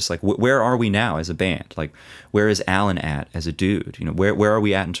and just like where are we now as a band? Like where is Alan at as a dude? You know, where are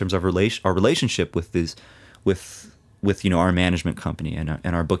we at in terms of our relationship with with you know our management company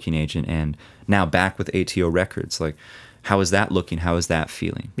and our booking agent, and now back with ATO Records. Like, how is that looking? How is that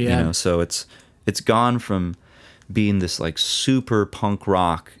feeling? Yeah. You know, so it's gone from being this like super punk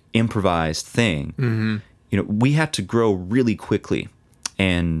rock improvised thing. Mm-hmm. You know, we had to grow really quickly,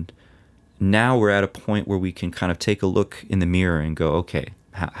 and now we're at a point where we can kind of take a look in the mirror and go, okay,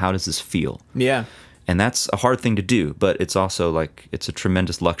 how does this feel? Yeah. And that's a hard thing to do, but it's also like it's a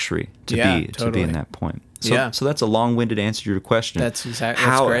tremendous luxury to be in that point. So that's a long-winded answer to your question. That's exactly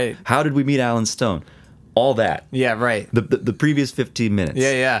that's great. How did we meet Alan Stone? All that. Yeah, right. The previous 15 minutes.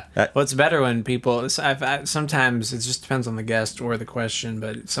 Yeah. Well, it's better when people. Sometimes it just depends on the guest or the question,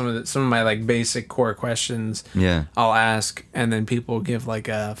 but some of my like basic core questions. Yeah. I'll ask, and then people give like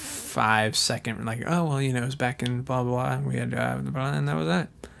a 5-second, like, oh well, you know, it was back in blah blah blah, and we had blah, and that was that.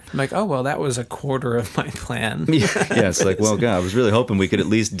 I'm like, oh, well, that was a quarter of my plan. Yeah, it's like, well, God, I was really hoping we could at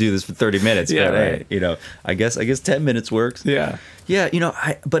least do this for 30 minutes. Yeah, but, right. You know, I guess 10 minutes works. Yeah. Yeah, you know,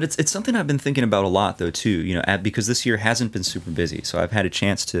 but it's something I've been thinking about a lot, though, too, you know, because this year hasn't been super busy. So I've had a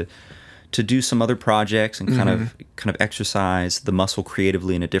chance to do some other projects and kind of exercise the muscle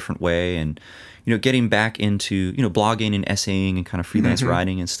creatively in a different way, and, you know, getting back into, you know, blogging and essaying and kind of freelance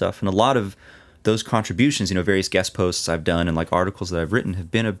writing and stuff. And a lot of those contributions, you know, various guest posts I've done and like articles that I've written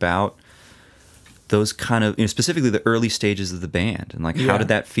have been about those kind of, you know, specifically the early stages of the band, and like how did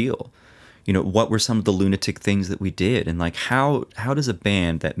that feel? You know, what were some of the lunatic things that we did, and like how does a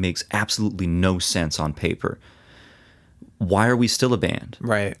band that makes absolutely no sense on paper, why are we still a band?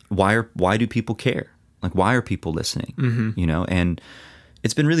 Right. Why do people care? Like, why are people listening? You know, and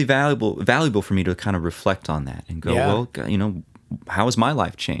it's been really valuable for me to kind of reflect on that and go, well, you know, how has my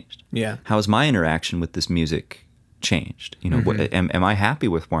life changed? Yeah. How has my interaction with this music changed? You know, am I happy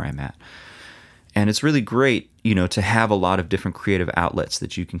with where I'm at? And it's really great, you know, to have a lot of different creative outlets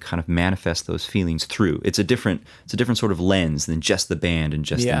that you can kind of manifest those feelings through. It's a different sort of lens than just the band and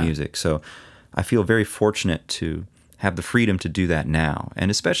just the music. So I feel very fortunate to have the freedom to do that now, and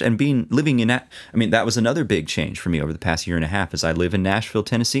especially living in that. I mean, that was another big change for me over the past year and a half. Is I live in Nashville,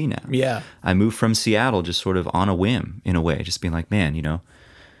 Tennessee now. Yeah, I moved from Seattle just sort of on a whim, in a way, just being like, man, you know,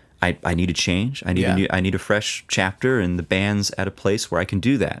 I need a change. I need a fresh chapter, and the band's at a place where I can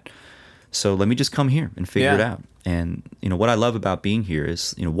do that. So let me just come here and figure it out. And you know what I love about being here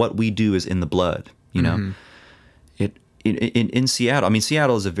is, you know, what we do is in the blood. You know, in Seattle, I mean,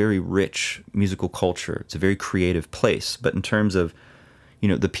 Seattle is a very rich musical culture. It's a very creative place. But in terms of, you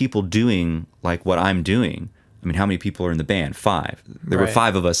know, the people doing like what I'm doing, I mean, how many people are in the band? 5. There were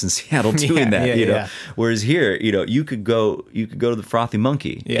 5 of us in Seattle doing that. You know, whereas here, you know, you could go to the Frothy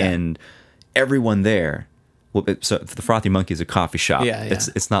Monkey, and everyone there. Well, so the Frothy Monkey is a coffee shop. Yeah.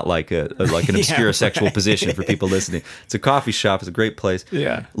 It's not like an obscure sexual position for people listening. It's a coffee shop. It's a great place.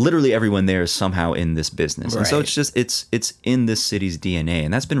 Yeah. Literally everyone there is somehow in this business. Right. And so it's just it's in this city's DNA,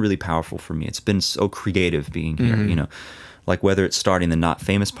 and that's been really powerful for me. It's been so creative being here, you know. Like whether it's starting the Not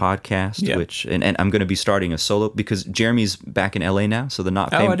Famous podcast, which and I'm going to be starting a solo because Jeremy's back in LA now, so the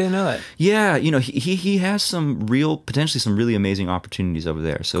Not Famous. Oh, I didn't know that. Yeah, you know, he has potentially some really amazing opportunities over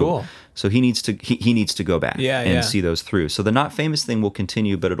there. So cool. So he needs to go back and see those through. So the Not Famous thing will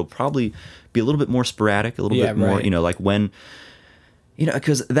continue, but it'll probably be a little bit more sporadic, a little bit more, you know, like when, you know,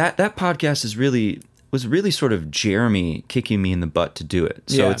 because that podcast was really sort of Jeremy kicking me in the butt to do it.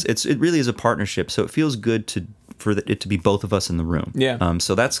 So it really is a partnership. So it feels good for it to be both of us in the room. Yeah.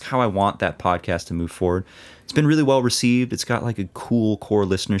 So that's how I want that podcast to move forward. It's been really well received. It's got like a cool core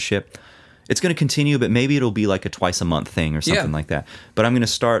listenership. it's going to continue, but maybe it'll be like a twice a month thing or something like that. But I'm going to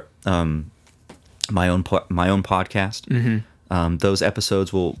start my own podcast. Mm-hmm. Those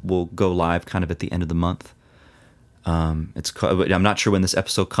episodes will go live kind of at the end of the month. I'm not sure when this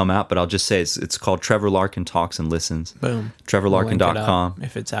episode come out, but I'll just say it's called Trevor Larkin Talks and Listens. Boom. TrevorLarkin.com.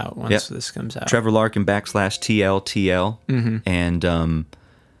 If it's out once this comes out. Trevor Larkin /TLTL. Mm-hmm.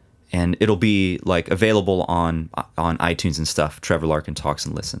 And it'll be like available on iTunes and stuff. Trevor Larkin Talks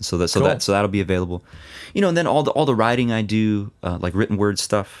and Listens. So that'll be available. And then all the writing I do, like written word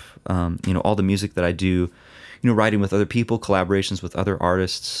stuff. All the music that I do. Writing with other people, collaborations with other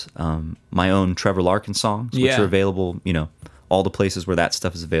artists, my own Trevor Larkin songs, which are available, all the places where that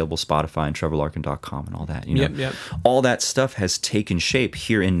stuff is available, Spotify and TrevorLarkin.com and all that. Yep. All that stuff has taken shape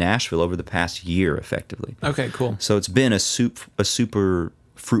here in Nashville over the past year, effectively. Okay, cool. So it's been a super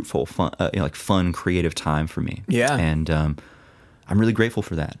fruitful, fun, creative time for me. Yeah. And I'm really grateful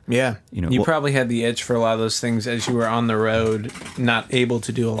for that. Yeah. You probably had the itch for a lot of those things as you were on the road, not able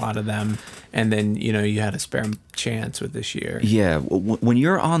to do a lot of them. And then, you had a spare chance with this year. Yeah. When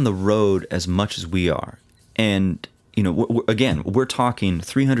you're on the road as much as we are, and, we're talking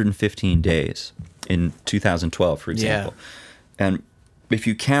 315 days in 2012, for example. Yeah. And if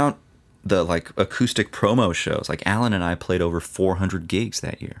you count the, acoustic promo shows, Alan and I played over 400 gigs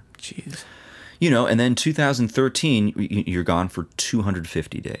that year. Jeez. And then 2013, you're gone for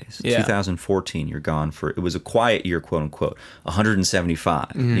 250 days. Yeah. 2014, you're gone for, it was a quiet year, quote unquote, 175,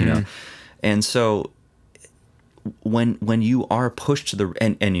 mm-hmm. And so when you are pushed to the,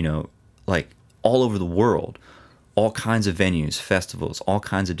 and all over the world, all kinds of venues, festivals, all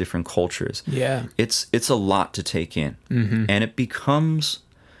kinds of different cultures. Yeah. It's a lot to take in. Mm-hmm. And it becomes,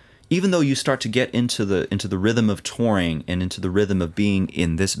 even though you start to get into the rhythm of touring and into the rhythm of being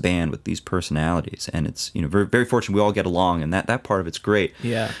in this band with these personalities, and it's very, very fortunate we all get along, and that part of it's great.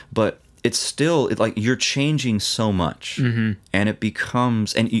 Yeah. But it's still you're changing so much, mm-hmm. and it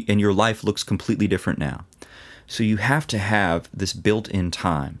becomes and your life looks completely different now. So you have to have this built-in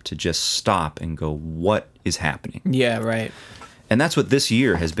time to just stop and go, what is happening? Yeah, right. And that's what this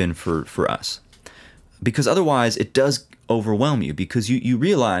year has been for us, because otherwise it does overwhelm you, because you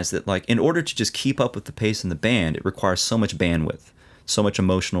realize that in order to just keep up with the pace in the band, it requires so much bandwidth, so much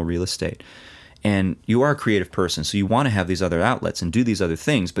emotional real estate. And you are a creative person, so you want to have these other outlets and do these other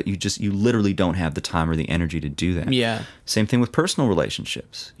things, but you literally don't have the time or the energy to do that. Yeah. Same thing with personal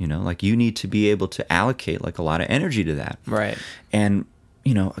relationships. You need to be able to allocate a lot of energy to that. Right. And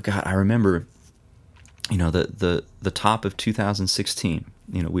God, I remember, the top of 2016.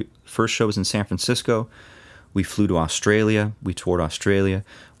 First show was in San Francisco. We flew to Australia. We toured Australia.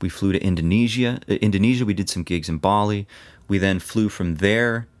 We flew to Indonesia. We did some gigs in Bali. We then flew from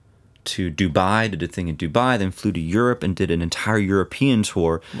there to Dubai, did a thing in Dubai, then flew to Europe and did an entire European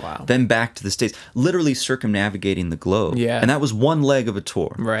tour. Wow. Then back to the States, literally circumnavigating the globe. Yeah. And that was one leg of a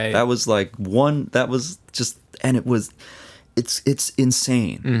tour. Right. That was it's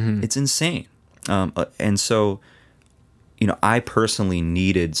insane. Mm-hmm. It's insane. And so, I personally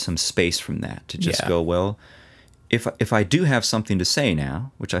needed some space from that to just go, well, if I do have something to say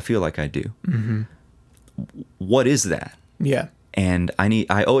now, which I feel like I do, mm-hmm. what is that? Yeah. And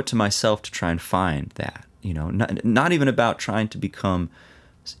I owe it to myself to try and find that, not even about trying to become,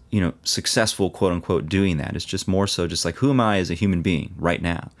 successful, quote unquote, doing that. It's just more so just who am I as a human being right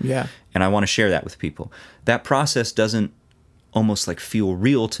now? Yeah. And I want to share that with people. That process doesn't almost feel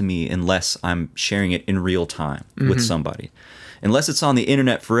real to me unless I'm sharing it in real time mm-hmm. with somebody. Unless it's on the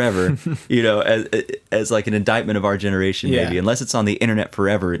internet forever, as an indictment of our generation, maybe. Unless it's on the internet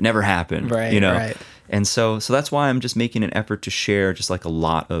forever, it never happened. Right. Right. And so that's why I'm just making an effort to share just a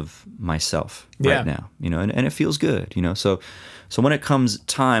lot of myself right now, and it feels good, So when it comes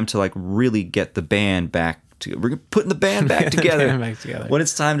time to really get the band back to, we're putting the band back together. When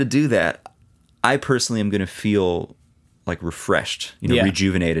it's time to do that, I personally am going to feel refreshed,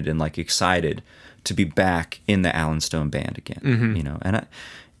 rejuvenated and excited to be back in the Alan Stone band again, mm-hmm. And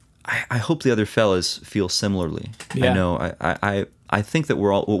I hope the other fellas feel similarly. Yeah. I know I think that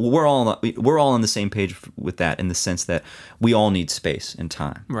we're all on the same page with that, in the sense that we all need space and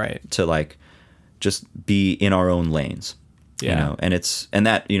time, right, to just be in our own lanes. Yeah. And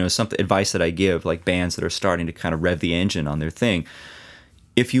that some advice that I give bands that are starting to kind of rev the engine on their thing.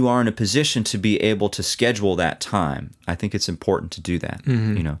 If you are in a position to be able to schedule that time, I think it's important to do that.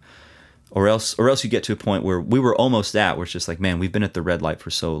 Mm-hmm. Or else you get to a point where we were almost at, where it's just man, we've been at the red line for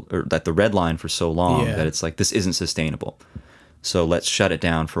so long that it's this isn't sustainable. So let's shut it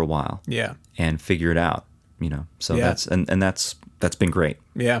down for a while. Yeah. And figure it out. So that's been great.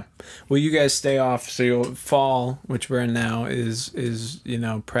 Yeah. Well, you guys stay off. So you'll fall, which we're in now, is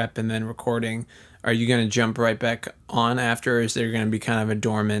prep and then recording. Are you going to jump right back on after, or is there going to be kind of a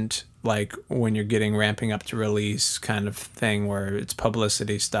dormant, like when you're ramping up to release kind of thing where it's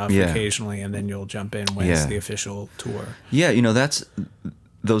publicity stuff occasionally, and then you'll jump in when it's the official tour? Yeah,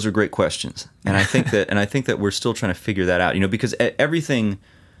 those are great questions, and I think that we're still trying to figure that out. Because everything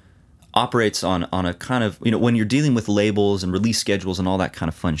operates on a kind of, when you're dealing with labels and release schedules and all that kind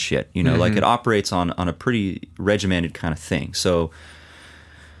of fun shit. Like it operates on a pretty regimented kind of thing. So,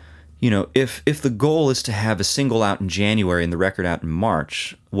 if the goal is to have a single out in January and the record out in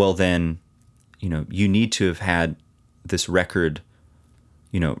March, well then, you need to have had this record,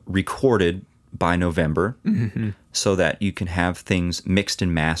 recorded by November, so that you can have things mixed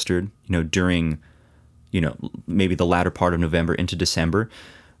and mastered, during, maybe the latter part of November into December.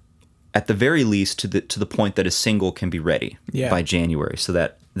 At the very least, to the point that a single can be ready by January, so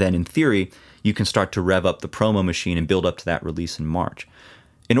that then in theory you can start to rev up the promo machine and build up to that release in March.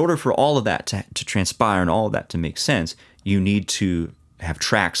 In order for all of that to transpire and all of that to make sense, you need to have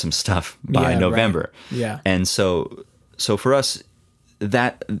tracked some stuff by November. Right. Yeah. And so for us,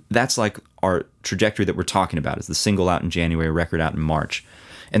 that's like our trajectory that we're talking about, is the single out in January, record out in March.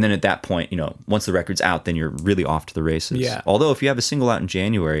 And then at that point, once the record's out, then you're really off to the races. Yeah. Although if you have a single out in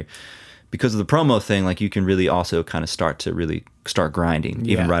January, because of the promo thing, like you can really also kind of start grinding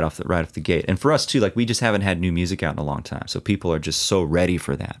even right off the gate. And for us too, like we just haven't had new music out in a long time, so people are just so ready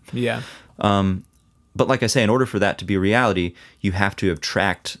for that. Yeah. But like I say, in order for that to be a reality, you have to have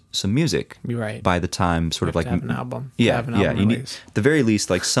tracked some music by the time have to have an album. Yeah, you need, at the very least,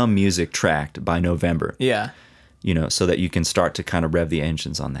 like some music tracked by November. Yeah. So that you can start to kind of rev the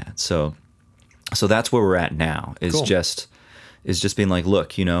engines on that. So that's where we're at now. Is just being like,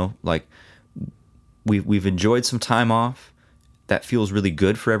 look, like we've enjoyed some time off. That feels really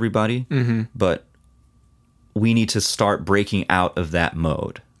good for everybody. But we need to start breaking out of that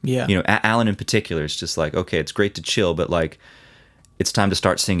mode. Yeah. Alan in particular is just like, okay, it's great to chill, but like it's time to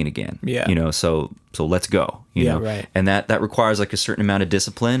start singing again. Yeah. So let's go. Right. And that requires like a certain amount of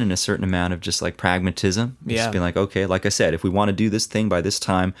discipline and a certain amount of just like pragmatism. Just being like, okay, like I said, if we want to do this thing by this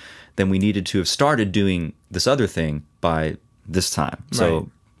time, then we needed to have started doing this other thing by this time. So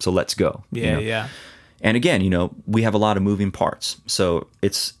let's go. Yeah. And again, we have a lot of moving parts. So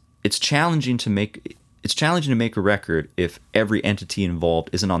it's challenging to make a record if every entity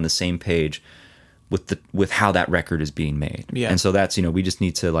involved isn't on the same page with how that record is being made. Yeah. And so that's, we just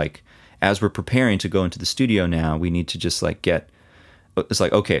need to, like, as we're preparing to go into the studio now, we need to just like it's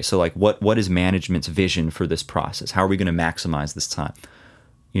like, okay, so like what is management's vision for this process? How are we going to maximize this time?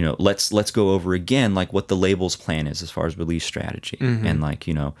 Let's go over again like what the label's plan is as far as release strategy. And like,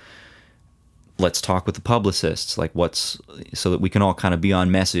 let's talk with the publicists, like so that we can all kind of be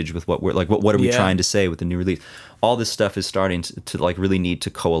on message with what we're like, what are we trying to say with the new release? All this stuff is starting to like really need to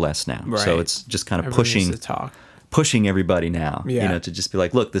coalesce now. Right. So it's just kind of Everyone needs to talk. pushing everybody now, to just be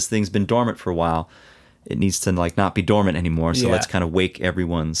like, look, this thing's been dormant for a while. It needs to like not be dormant anymore. So let's kind of wake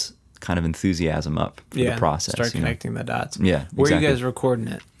everyone's kind of enthusiasm up for the process. Start connecting the dots. Yeah. Where are you guys recording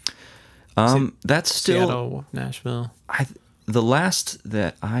it? That's still Seattle, Nashville. The last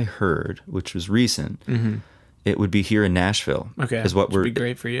that I heard, which was recent, it would be here in Nashville. Okay, is what would be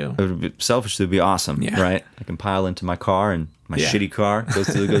great for you. It would be, selfishly, it'd be awesome, right? I can pile into my car and my shitty car, go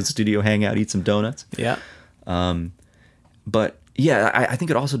to the studio, hang out, eat some donuts. Yeah. But yeah, I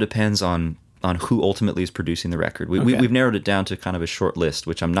think it also depends on who ultimately is producing the record. We've narrowed it down to kind of a short list,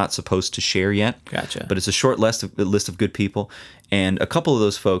 which I'm not supposed to share yet. Gotcha. But it's a short list of good people, and a couple of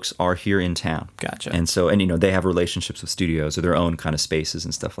those folks are here in town. Gotcha. And so, they have relationships with studios or their own kind of spaces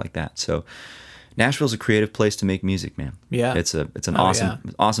and stuff like that. So, Nashville's a creative place to make music, man. Yeah. It's an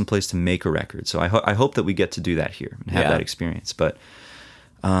awesome place to make a record. So I hope that we get to do that here and have that experience. But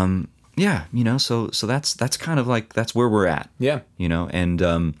so that's kind of like that's where we're at. Yeah. And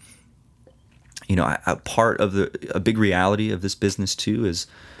a part of a big reality of this business too is,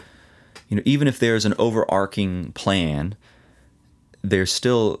 even if there's an overarching plan,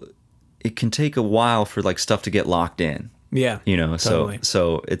 it can take a while for like stuff to get locked in. Yeah. Totally.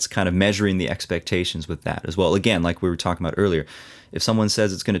 So it's kind of measuring the expectations with that as well. Again, like we were talking about earlier, if someone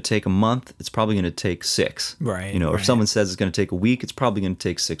says it's going to take a month, it's probably going to take 6. Right. If someone says it's going to take a week, it's probably going to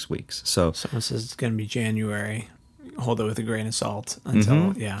take 6 weeks. So someone says it's going to be January, hold it with a grain of salt until all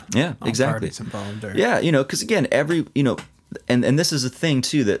exactly parties involved. Because again, and this is a thing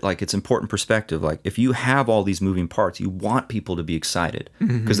too that like it's important perspective. Like if you have all these moving parts, you want people to be excited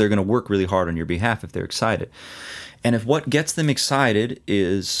because they're going to work really hard on your behalf if they're excited. And if what gets them excited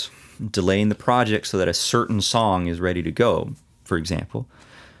is delaying the project so that a certain song is ready to go, for example,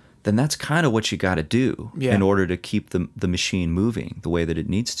 then that's kind of what you got to do in order to keep the machine moving the way that it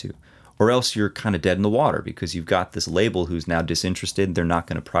needs to. Or else you're kind of dead in the water because you've got this label who's now disinterested. They're not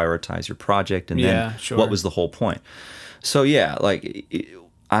going to prioritize your project. And then what was the whole point? So yeah, like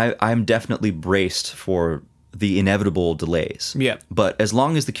I'm definitely braced for the inevitable delays. Yeah. But as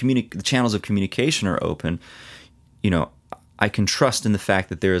long as the channels of communication are open, I can trust in the fact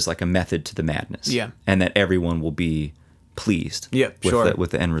that there is like a method to the madness. Yeah. And that everyone will be pleased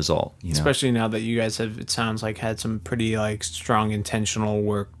with the end result. Especially now that you guys have, it sounds like, had some pretty like strong intentional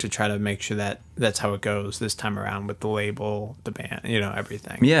work to try to make sure that that's how it goes this time around with the label, the band,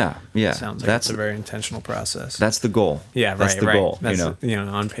 everything. Yeah. Sounds like that's a very intentional process. That's the goal. Yeah, that's the goal. That's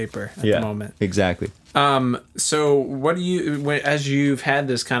on paper at the moment. Exactly. So what do you, as you've had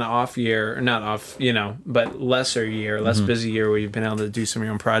this kind of off year, not off, but lesser year, less busy year where you've been able to do some of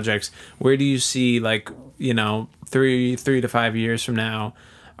your own projects, where do you see like, 3 to 5 years from now,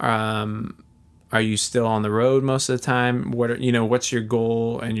 are you still on the road most of the time? What's your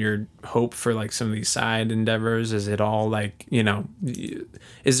goal and your hope for like some of these side endeavors? Is it all like,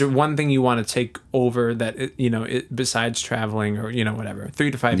 is there one thing you want to take over that, besides traveling or, whatever, 3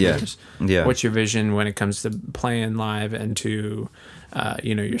 to 5 years? Yeah. What's your vision when it comes to playing live and to,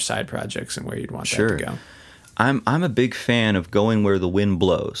 your side projects and where you'd want that to go? I'm a big fan of going where the wind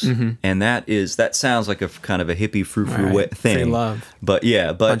blows, and that sounds like a kind of a hippie frou-frou thing. Free love, but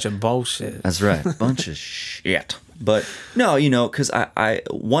bunch of bullshit. That's right, bunch of shit. But no, because I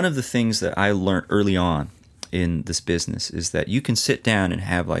one of the things that I learned early on in this business is that you can sit down and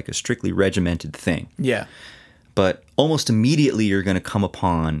have like a strictly regimented thing. Yeah. But almost immediately you're going to come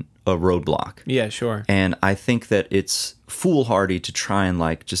upon a roadblock. Yeah, sure. And I think that it's foolhardy to try and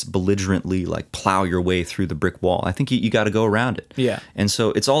like just belligerently like plow your way through the brick wall. I think you got to go around it. Yeah. And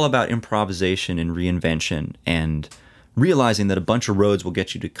so it's all about improvisation and reinvention and realizing that a bunch of roads will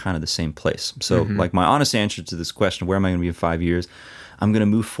get you to kind of the same place. So like my honest answer to this question, where am I going to be in 5 years? I'm going to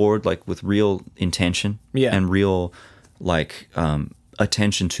move forward like with real intention and real like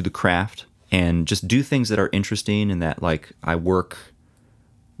attention to the craft and just do things that are interesting and that like I work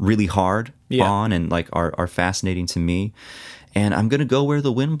really hard on and like are fascinating to me. And I'm going to go where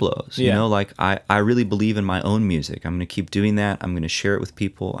the wind blows. Like I really believe in my own music. I'm going to keep doing that. I'm going to share it with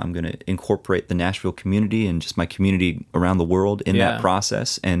people. I'm going to incorporate the Nashville community and just my community around the world in that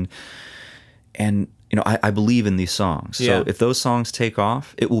process. And I believe in these songs. So if those songs take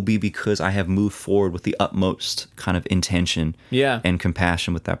off, it will be because I have moved forward with the utmost kind of intention and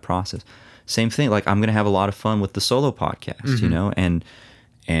compassion with that process. Same thing. Like I'm going to have a lot of fun with the solo podcast,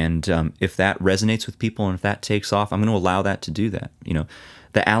 and if that resonates with people and if that takes off, I'm going to allow that to do that.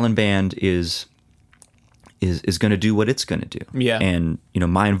 The Allen Band is going to do what it's going to do. Yeah. And,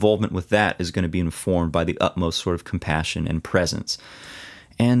 my involvement with that is going to be informed by the utmost sort of compassion and presence.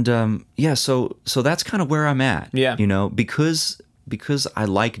 And, so that's kind of where I'm at. Yeah. Because I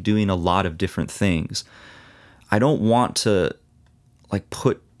like doing a lot of different things, I don't want to like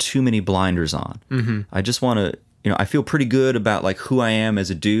put too many blinders on. I just want to, I feel pretty good about like who I am as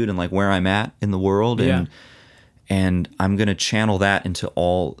a dude and like where I'm at in the world. And I'm going to channel that into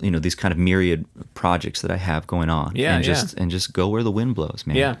all, these kind of myriad projects that I have going on. And just go where the wind blows,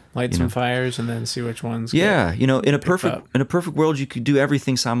 man. Yeah. Light some fires and then see which ones. Yeah. In a perfect world, you could do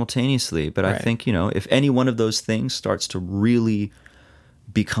everything simultaneously. But I think, if any one of those things starts to really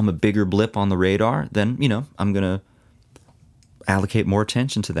become a bigger blip on the radar, then, I'm going to allocate more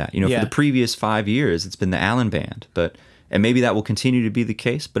attention to that. For the previous 5 years, it's been the Allen Band, and maybe that will continue to be the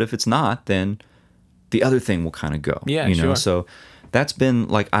case. But if it's not, then the other thing will kind of go. Yeah, sure. So that's been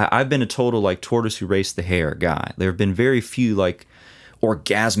like I've been a total like tortoise who raced the hare guy. There have been very few like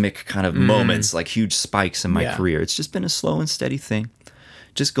orgasmic kind of moments, like huge spikes in my career. It's just been a slow and steady thing,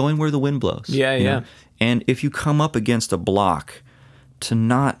 just going where the wind blows. Yeah. And if you come up against a block, to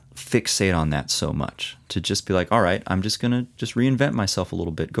not fixate on that so much, to just be like, all right, I'm just going to just reinvent myself a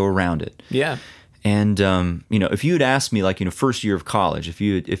little bit, go around it. Yeah. And, if you had asked me like, first year of college, if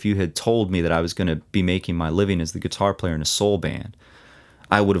you had told me that I was going to be making my living as the guitar player in a soul band,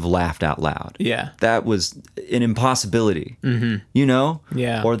 I would have laughed out loud. Yeah. That was an impossibility,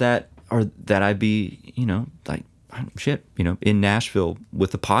 Yeah. Or that I'd be, like, shit, in Nashville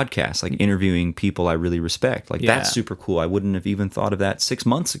with the podcast, like interviewing people I really respect. Like that's super cool. I wouldn't have even thought of that 6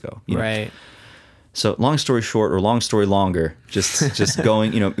 months ago. Right. So long story short, or long story longer, just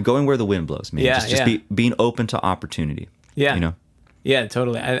going, going where the wind blows, man. Just being open to opportunity. Yeah. Yeah,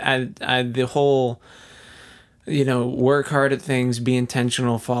 totally. I the whole, work hard at things, be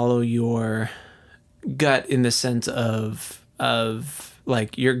intentional, follow your gut in the sense of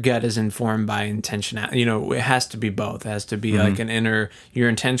like your gut is informed by intentionality. You know, it has to be both. It has to be like an inner, you're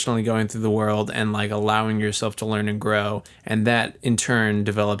intentionally going through the world and like allowing yourself to learn and grow. And that in turn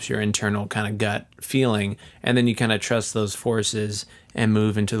develops your internal kind of gut feeling. And then you kind of trust those forces and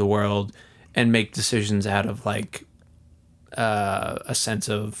move into the world and make decisions out of like a sense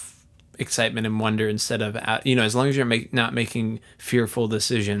of excitement and wonder instead of, you know, as long as you're not making fearful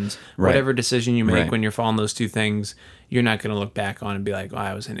decisions, whatever decision you make when you're following those two things, you're not going to look back on and be like, oh,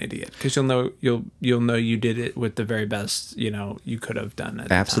 I was an idiot, because you'll know you did it with the very best, you know, you could have done at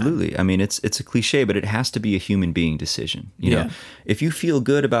Absolutely. the time. I mean, it's a cliche, but it has to be a human being decision. You know, if you feel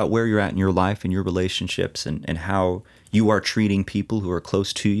good about where you're at in your life and your relationships and how you are treating people who are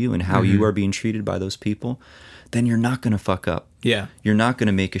close to you and how you are being treated by those people, then you're not going to fuck up. Yeah. You're not going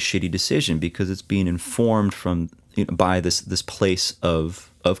to make a shitty decision because it's being informed from, you know, by this place of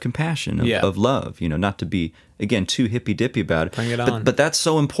compassion, of love, you know, not to be, again, too hippy-dippy about it. Bring it on. But that's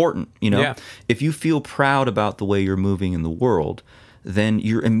so important, you know. Yeah. If you feel proud about the way you're moving in the world, then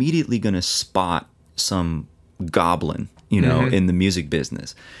you're immediately going to spot some goblin, you know, in the music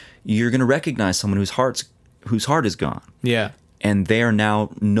business. You're going to recognize someone whose heart is gone. Yeah. And they are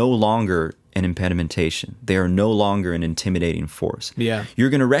now no longer an impedimentation. They are no longer an intimidating force. Yeah. You're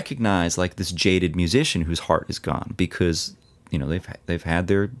going to recognize like this jaded musician whose heart is gone because, you know, they've had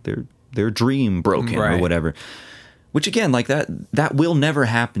their dream broken or whatever. Which again, like that will never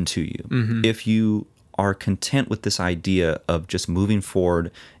happen to you if you are content with this idea of just moving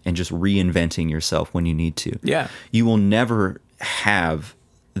forward and just reinventing yourself when you need to. Yeah. You will never have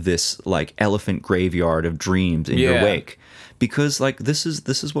this like elephant graveyard of dreams in your wake. Because like this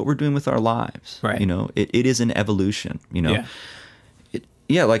is what we're doing with our lives, right? You know, it is an evolution, you know.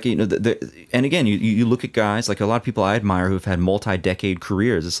 Like, you know, and again, you look at guys like a lot of people I admire who have had multi-decade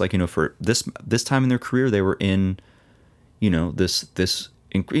careers. It's like, you know, for this time in their career, they were in, you know, this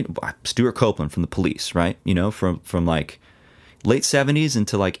Stuart Copeland from the Police, right? You know, from like late 70s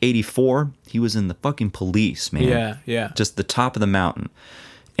into like 84, he was in the fucking Police, man. Yeah. Just the top of the mountain,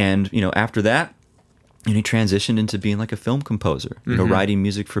 and you know, after that. And he transitioned into being like a film composer, you know, writing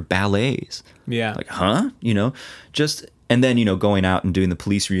music for ballets. Yeah. Like, huh? You know, and then, you know, going out and doing the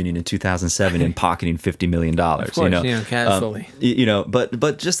Police reunion in 2007 and pocketing $50 million, of course, you know, casually. You know,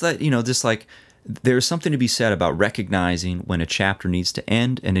 but just that, you know, just like there's something to be said about recognizing when a chapter needs to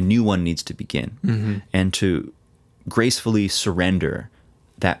end and a new one needs to begin, and to gracefully surrender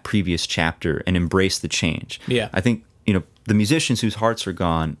that previous chapter and embrace the change. Yeah. I think, you know, the musicians whose hearts are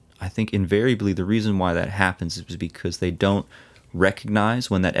gone, I think invariably the reason why that happens is because they don't recognize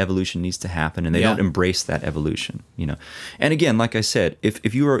when that evolution needs to happen, and they don't embrace that evolution, you know. And again, like I said,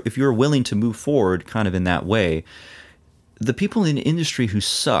 if you're willing to move forward kind of in that way, the people in the industry who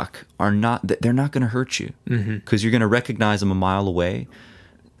suck they're not going to hurt you, because you're going to recognize them a mile away,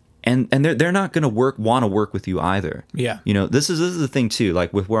 and they're not going to want to work with you either. Yeah. You know, this is the thing too,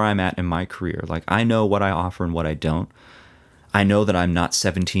 like with where I'm at in my career, like I know what I offer and what I don't. I know that I'm not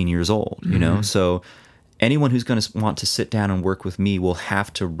 17 years old, you know? So anyone who's going to want to sit down and work with me will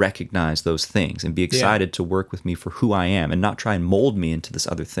have to recognize those things and be excited to work with me for who I am and not try and mold me into this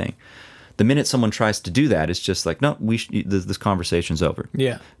other thing. The minute someone tries to do that, it's just like, no, this conversation's over.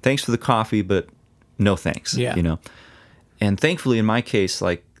 Yeah. Thanks for the coffee, but no thanks, you know? And thankfully, in my case,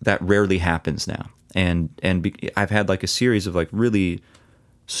 like that rarely happens now. And I've had like a series of like really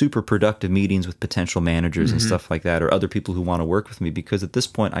super productive meetings with potential managers and stuff like that, or other people who want to work with me, because at this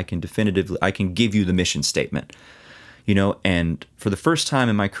point I can give you the mission statement, you know. And for the first time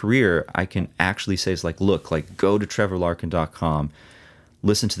in my career, I can actually say, it's like, look, like go to trevorlarkin.com,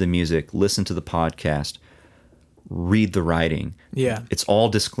 listen to the music, listen to the podcast, read the writing. Yeah. It's all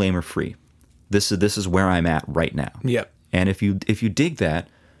disclaimer free. This is where I'm at right now. Yep. And if you dig that,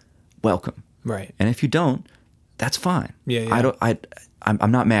 welcome. Right. And if you don't, that's fine. Yeah.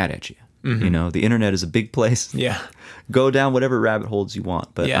 I'm not mad at you. You know, the internet is a big place. Yeah. Go down whatever rabbit holes you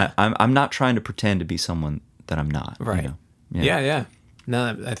want, but I'm not trying to pretend to be someone that I'm not. Right. You know? Yeah.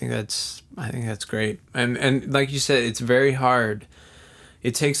 No, I think that's great. And like you said, it's very hard.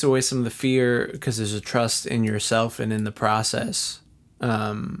 It takes away some of the fear because there's a trust in yourself and in the process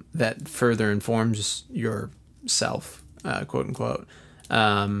that further informs yourself, quote unquote.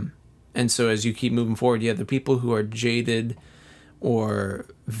 And so as you keep moving forward, the people who are jaded or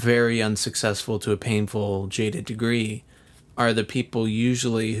very unsuccessful to a painful, jaded degree are the people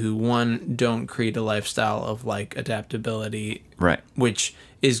usually who, one, don't create a lifestyle of like adaptability, right? Which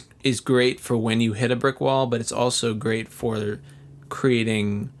is great for when you hit a brick wall, but it's also great for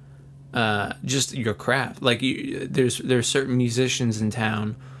creating just your craft. Like there's certain musicians in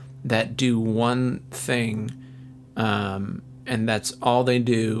town that do one thing, and and that's all they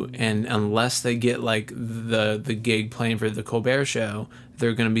do. And unless they get like the gig playing for the Colbert Show,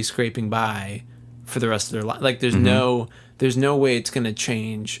 they're going to be scraping by for the rest of their life. Like there's no way it's going to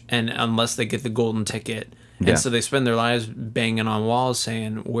change, and unless they get the golden ticket. And so they spend their lives banging on walls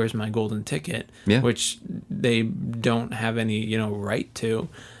saying, "Where's my golden ticket?" Which they don't have any, right to.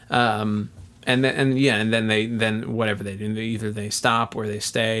 And then whatever they do, either they stop or they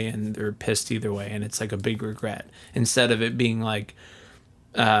stay, and they're pissed either way, and it's like a big regret. Instead of it being like,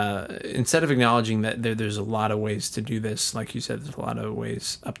 instead of acknowledging that there's a lot of ways to do this, like you said, there's a lot of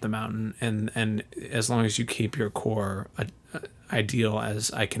ways up the mountain, and as long as you keep your core ideal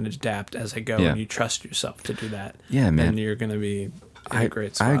as I can adapt as I go, and you trust yourself to do that, then you're going to be in a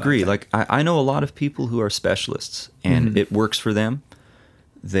great spot. I agree. Like I know a lot of people who are specialists, and it works for them.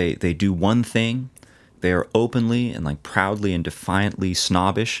 They do one thing. They are openly and like proudly and defiantly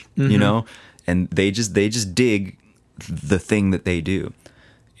snobbish, and they just dig the thing that they do.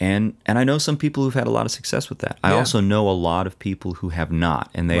 And I know some people who've had a lot of success with that. I also know a lot of people who have not,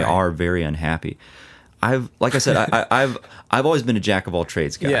 and they are very unhappy. I've always been a jack of all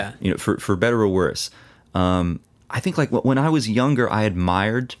trades guy. For better or worse. I think like when I was younger, I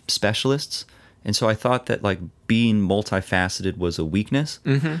admired specialists, and so I thought that like being multifaceted was a weakness.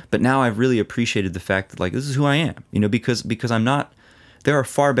 But now I've really appreciated the fact that like this is who I am. Because I'm not. There are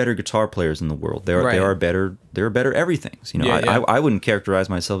far better guitar players in the world. There are better everythings. I wouldn't characterize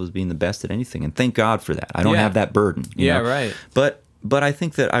myself as being the best at anything, and thank God for that. I don't have that burden. Right. But I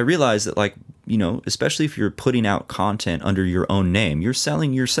think that I realize that like, especially if you're putting out content under your own name, you're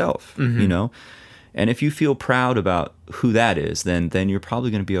selling yourself, and if you feel proud about who that is, then you're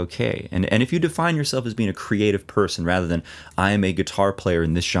probably going to be okay. And if you define yourself as being a creative person rather than I am a guitar player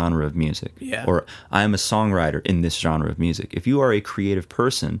in this genre of music, or I am a songwriter in this genre of music, if you are a creative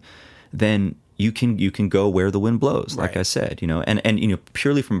person, then you can go where the wind blows, like I said, and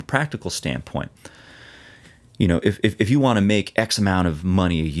purely from a practical standpoint, if you want to make X amount of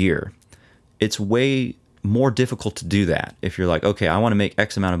money a year, it's way more difficult to do that if you're like, okay, I want to make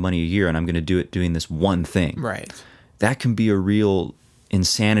X amount of money a year and I'm going to do it doing this one thing. Right. That can be a real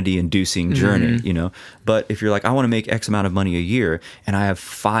insanity-inducing journey, But if you're like, I want to make X amount of money a year and I have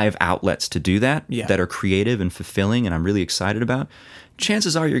 5 outlets to do that that are creative and fulfilling and I'm really excited about,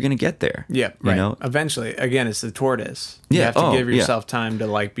 chances are you're going to get there. Yeah, right. Eventually, again, it's the tortoise. You have to give yourself time to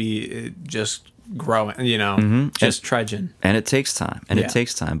like be just growing, just trudging. And it takes time.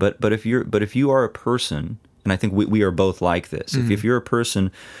 But if you are a person, and I think we are both like this, if you're a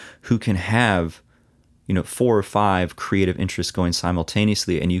person who can have 4 or 5 creative interests going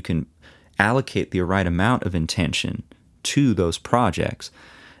simultaneously, and you can allocate the right amount of intention to those projects,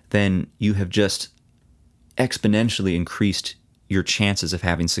 then you have just exponentially increased your chances of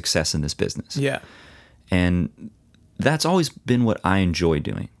having success in this business. Yeah. And that's always been what I enjoy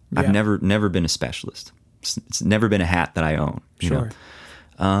doing. I've never been a specialist. It's never been a hat that I own. Sure.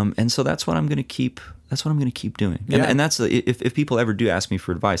 And so that's what I'm going to keep. That's what I'm going to keep doing. And that's if people ever do ask me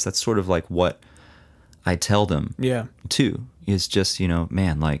for advice, that's sort of like what I tell them. Too, is just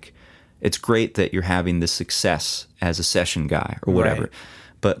man, like it's great that you're having this success as a session guy or whatever,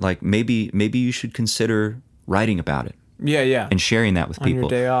 but like maybe you should consider writing about it. And sharing that with people. On your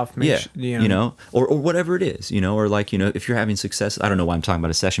day off. Or whatever it is, or like, if you're having success, I don't know why I'm talking about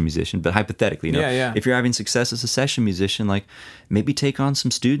a session musician, but hypothetically, if you're having success as a session musician, like maybe take on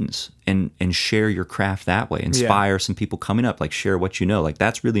some students and share your craft that way, inspire some people coming up, like share what like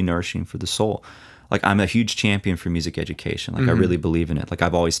that's really nourishing for the soul. Like I'm a huge champion for music education. Like I really believe in it. Like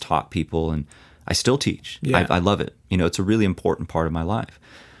I've always taught people and I still teach. I love it. It's a really important part of my life.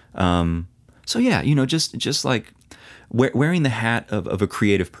 Just like, wearing the hat of a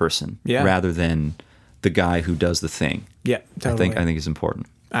creative person rather than the guy who does the thing. Yeah, totally. I think is important.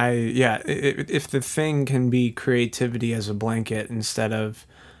 If the thing can be creativity as a blanket instead of,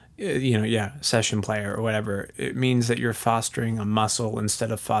 session player or whatever, it means that you're fostering a muscle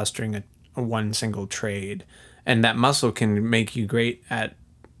instead of fostering a one single trade. And that muscle can make you great at,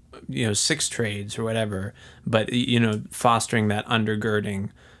 6 trades or whatever, but, fostering that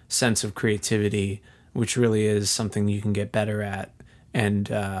undergirding sense of creativity, which really is something you can get better at, and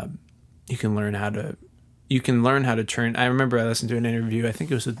you can learn how to turn. I remember I listened to an interview. I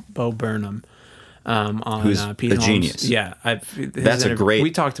think it was with Bo Burnham, on who's Pete a Holmes. Genius. Yeah, that's a great. We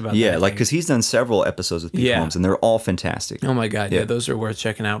talked about that. Yeah, like because he's done several episodes with Pete Holmes, and they're all fantastic. Oh my God, yeah, those are worth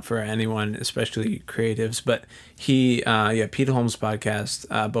checking out for anyone, especially creatives. But he, Pete Holmes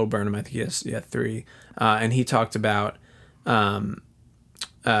podcast, Bo Burnham, I think he has 3, and he talked about.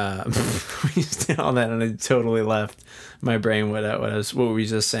 We did all that and it totally left my brain what were we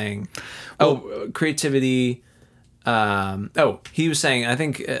just saying. Creativity He was saying, I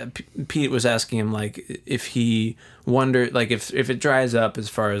think Pete was asking him, like, if he wondered, like, if it dries up as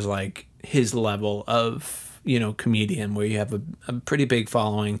far as, like, his level of, comedian, where you have a pretty big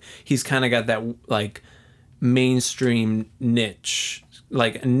following. He's kind of got that, like, mainstream niche,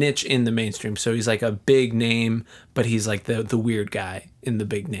 like a niche in the mainstream. So he's like a big name, but he's like the weird guy in the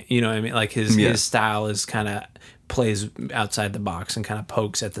big name. You know what I mean? Like his style is kind of plays outside the box and kind of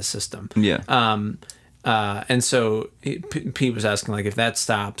pokes at the system. Yeah. And so Pete was asking, like, if that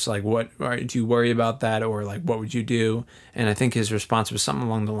stops, like, do you worry about that, or like, what would you do? And I think his response was something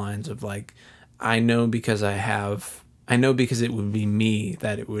along the lines of, like, I know because it would be me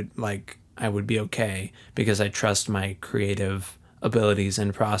that it would, like, I would be okay because I trust my creative abilities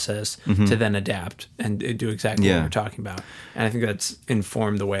and process to then adapt and do exactly what we're talking about. And I think that's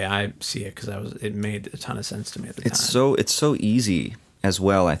informed the way I see it, because it made a ton of sense to me at the time. It's so easy as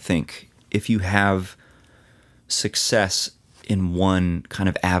well, I think, if you have success in one kind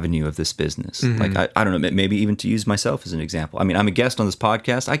of avenue of this business. Like, I don't know, maybe even to use myself as an example. I mean, I'm a guest on this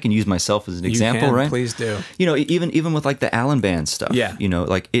podcast. I can use myself as an example, right? Please do. Even with like the Allen Band stuff. Yeah.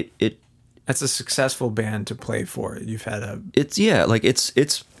 Like it that's a successful band to play for. You've had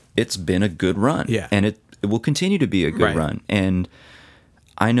it's been a good run. Yeah. And it will continue to be a good run. And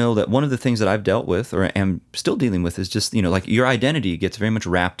I know that one of the things that I've dealt with, or am still dealing with, is just, like, your identity gets very much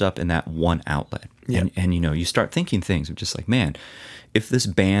wrapped up in that one outlet. Yeah. And you start thinking things of just like, man, if this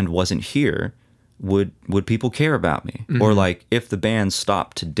band wasn't here, would people care about me? Or like, if the band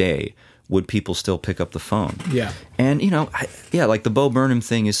stopped today, would people still pick up the phone? Yeah. And, like the Bo Burnham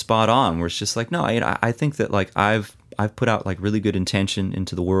thing is spot on, where it's just like, no, I think that, like, I've put out, like, really good intention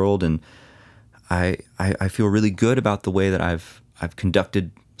into the world, and I feel really good about the way that I've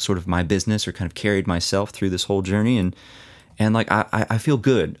conducted sort of my business, or kind of carried myself through this whole journey, and like, I feel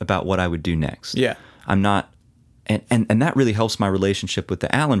good about what I would do next. Yeah. I'm not, and that really helps my relationship with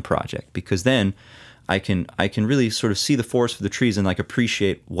the Allen Project, because then I can really sort of see the forest for the trees and, like,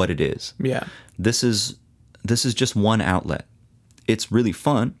 appreciate what it is. Yeah. This is just one outlet. It's really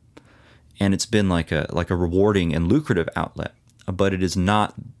fun, and it's been like a rewarding and lucrative outlet, but it is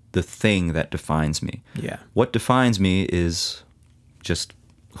not the thing that defines me. Yeah. What defines me is just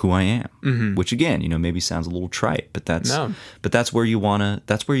who I am, which, again, maybe sounds a little trite, but that's where you want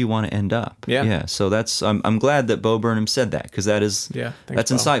to end up. Yeah. Yeah. So that's, I'm glad that Bo Burnham said that, because that's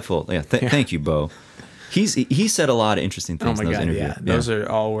insightful. Yeah. Thank you, Bo. He said a lot of interesting things in those interviews. Yeah. Those are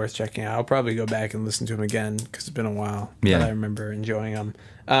all worth checking out. I'll probably go back and listen to them again, because it's been a while. Yeah. But I remember enjoying them.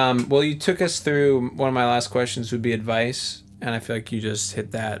 Well, you took us through, one of my last questions would be advice, and I feel like you just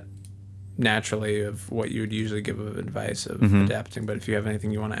hit that naturally, of what you would usually give of advice of adapting. But if you have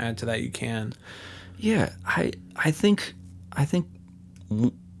anything you want to add to that, you can. Yeah, I think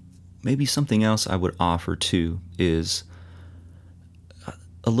maybe something else I would offer too is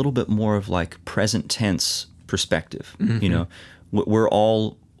a little bit more of, like, present tense perspective. We're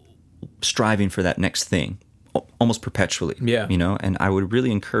all striving for that next thing almost perpetually. Yeah. And I would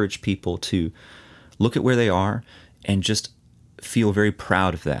really encourage people to look at where they are and just feel very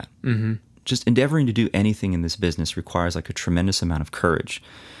proud of that. Just endeavoring to do anything in this business requires, like, a tremendous amount of courage.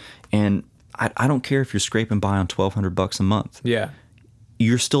 And I don't care if you're scraping by on $1,200 a month. Yeah.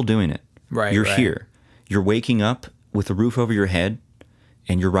 You're still doing it. Right. You're here. You're waking up with a roof over your head,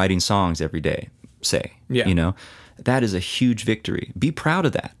 and you're writing songs every day, say. Yeah. That is a huge victory. Be proud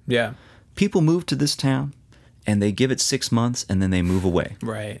of that. Yeah. People move to this town, and they give it 6 months, and then they move away.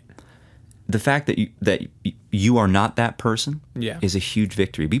 Right. The fact that you are not that person is a huge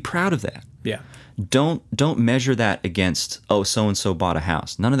victory. Be proud of that. Yeah. Don't measure that against, so and so bought a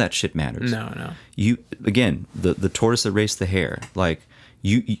house. None of that shit matters. No. You, again, the tortoise that raced the hare. Like,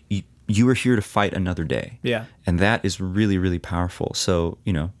 you are here to fight another day. Yeah. And that is really, really powerful. So,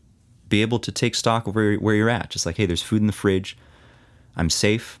 be able to take stock of where you're at. Just like, hey, there's food in the fridge. I'm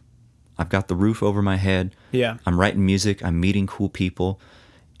safe. I've got the roof over my head. Yeah. I'm writing music. I'm meeting cool people.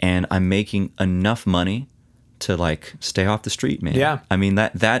 And I'm making enough money to, like, stay off the street, man. Yeah. I mean,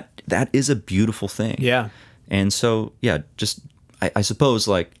 that is a beautiful thing. Yeah. And so, yeah, just, I suppose,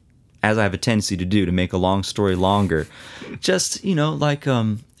 like, as I have a tendency to do, to make a long story longer, just, like,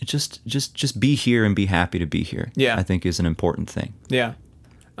 just be here and be happy to be here. Yeah. I think is an important thing. Yeah.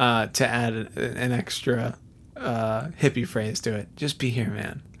 To add an extra hippie phrase to it, just be here,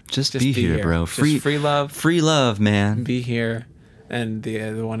 man. Just be here, bro. Free love. Free love, man. Be here. And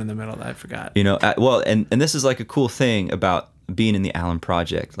the one in the middle that I forgot. And this is, like, a cool thing about being in the Allen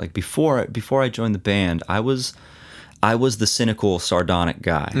Project. Like, before I joined the band, I was the cynical, sardonic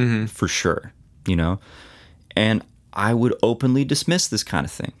guy, for sure. And I would openly dismiss this kind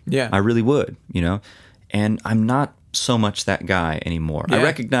of thing. Yeah. I really would, And I'm not so much that guy anymore. I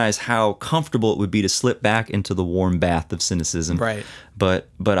recognize how comfortable it would be to slip back into the warm bath of cynicism. Right. But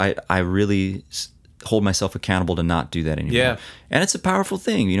I really hold myself accountable to not do that anymore. Yeah. And it's a powerful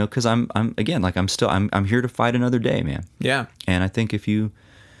thing, you know, because I'm here to fight another day, man. Yeah. And I think if you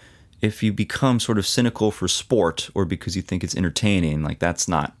become sort of cynical for sport or because you think it's entertaining, like that's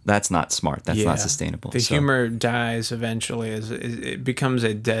not smart. That's not sustainable. The humor dies eventually. It becomes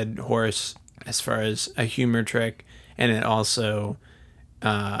a dead horse as far as a humor trick, and it also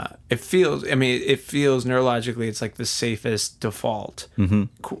it feels neurologically it's like the safest default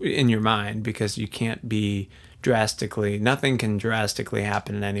in your mind, because you can't be nothing can drastically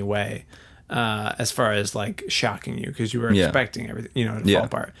happen in any way. As far as like shocking you, because you were expecting everything, you know, to fall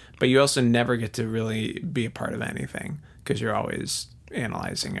apart. But you also never get to really be a part of anything because you're always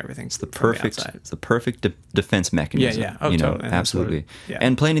analyzing everything. It's the perfect defense mechanism. Yeah. Oh, totally. Absolutely.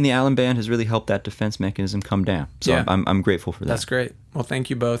 And playing in the Allen Band has really helped that defense mechanism come down. So I'm grateful for that. That's great. Well, thank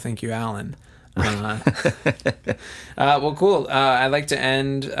you both. Thank you, Alan. Well, cool. I'd like to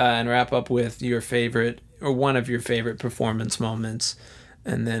end and wrap up with your favorite or one of your favorite performance moments.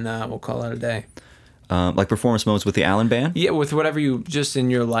 And then we'll call it a day. Like performance moments with the Allen Band? Yeah, with whatever you just in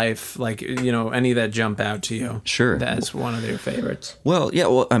your life, like, you know, any that jump out to you. Sure. That's one of your favorites.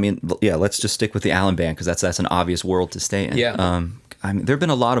 Let's just stick with the Allen Band because that's an obvious world to stay in. Yeah. there have been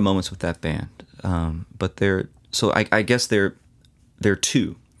a lot of moments with that band, but I guess there are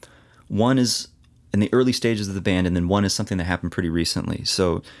two. One is in the early stages of the band, and then one is something that happened pretty recently.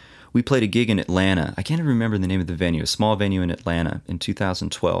 So we played a gig in Atlanta. I can't even remember the name of the venue, a small venue in Atlanta in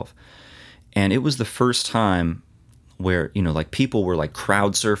 2012. And it was the first time where, you know, like people were like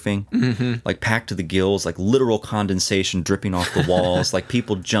crowd surfing, like packed to the gills, like literal condensation dripping off the walls, like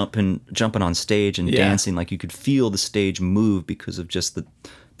people jumping on stage and dancing. Like you could feel the stage move because of just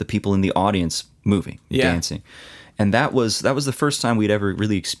the people in the audience moving, dancing. And that was the first time we'd ever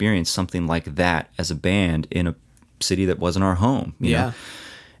really experienced something like that as a band in a city that wasn't our home. You know?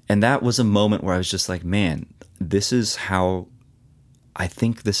 And that was a moment where I was just like, man, I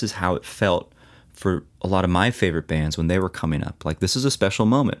think this is how it felt for a lot of my favorite bands when they were coming up. Like, this is a special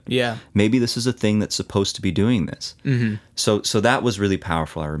moment. Yeah. Maybe this is a thing that's supposed to be doing this. Mm-hmm. So that was really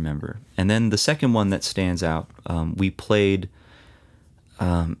powerful, I remember. And then the second one that stands out, we played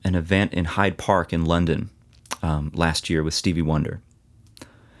an event in Hyde Park in London last year with Stevie Wonder.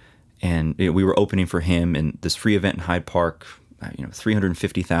 And we were opening for him in this free event in Hyde Park,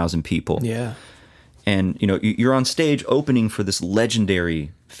 350,000 people. Yeah. And, you're on stage opening for this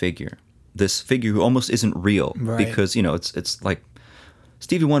legendary figure, this figure who almost isn't real. Right. Because, it's like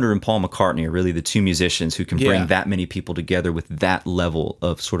Stevie Wonder and Paul McCartney are really the two musicians who can bring that many people together with that level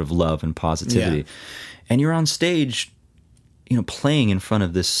of sort of love and positivity. Yeah. And you're on stage, playing in front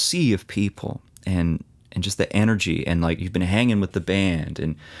of this sea of people and just the energy, and like you've been hanging with the band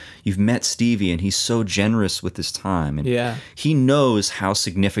and you've met Stevie and he's so generous with his time, and he knows how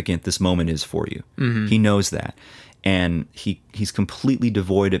significant this moment is for you. Mm-hmm. He knows that, and he's completely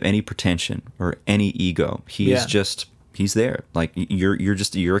devoid of any pretension or any ego. He's there. Like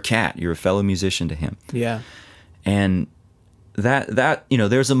you're a cat. You're a fellow musician to him. Yeah. And that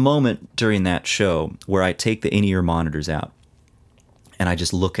there's a moment during that show where I take the in-ear monitors out and I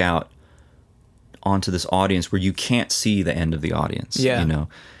just look out onto this audience where you can't see the end of the audience,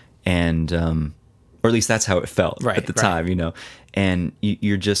 and or at least that's how it felt at the time, and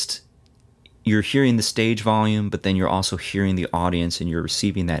you're hearing the stage volume, but then you're also hearing the audience and you're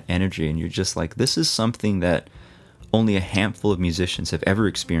receiving that energy, and you're just like, this is something that only a handful of musicians have ever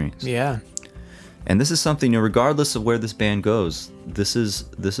experienced. Yeah. And this is something, regardless of where this band goes, this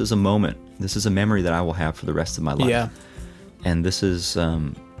is a moment, this is a memory that I will have for the rest of my life. Yeah. And this is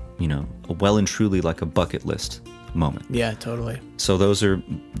well and truly like a bucket list moment. Yeah, totally. So those are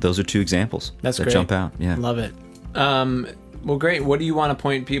two examples that great. Jump out. Yeah, love it. Well, great. What do you want to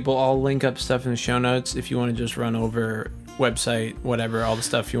point people? I'll link up stuff in the show notes if you want to just run over website, whatever, all the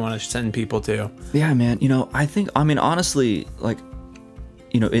stuff you want to send people to. Yeah, man. Honestly, like,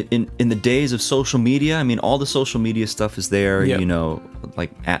 in the days of social media, all the social media stuff is there. Yep. Like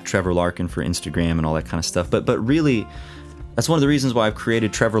at Trevor Larkin for Instagram and all that kind of stuff. But really, that's one of the reasons why I've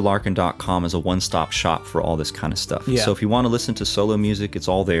created TrevorLarkin.com as a one-stop shop for all this kind of stuff. Yeah. So if you want to listen to solo music, it's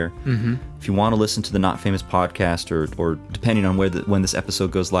all there. Mm-hmm. If you want to listen to the Not Famous podcast, or depending on when this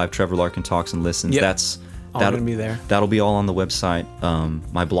episode goes live, Trevor Larkin Talks and Listens, yep. That'll be there. That'll be all on the website.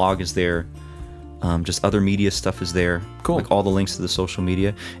 My blog is there. Just other media stuff is there. Cool. Like all the links to the social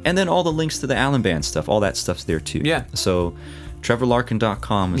media. And then all the links to the Allen Band stuff. All that stuff's there too. Yeah. So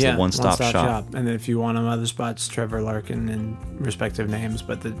TrevorLarkin.com is the one-stop shop. And then if you want them other spots, Trevor Larkin and respective names,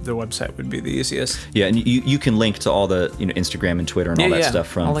 but the website would be the easiest. Yeah, and you can link to all the Instagram and Twitter and all that stuff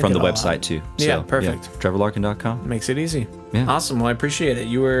from the website too. So, yeah, perfect. TrevorLarkin.com. Makes it easy. Yeah. Awesome. Well, I appreciate it.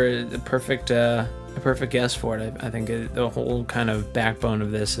 You were a perfect guest for it. I think the whole kind of backbone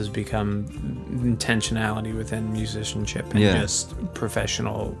of this has become intentionality within musicianship and just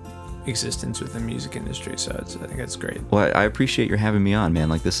professional existence within the music industry. So I think that's great. Well, I appreciate your having me on, man.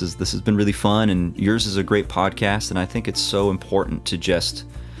 Like this has been really fun, and yours is a great podcast, and I think it's so important to just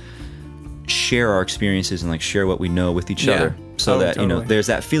share our experiences and like share what we know with each other, so that totally. There's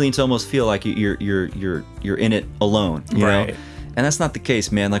that feeling to almost feel like you're in it alone, you know. And that's not the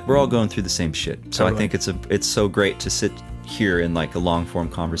case, man. Like we're all going through the same shit. So I think it's so great to sit here in like a long form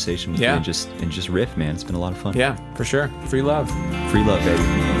conversation with you and just riff, man. It's been a lot of fun. Yeah, for sure. Free love, baby.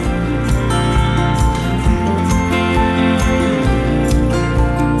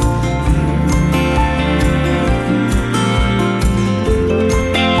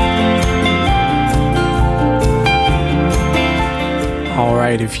 All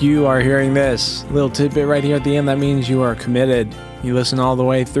right, if you are hearing this little tidbit right here at the end, that means you are committed. You listen all the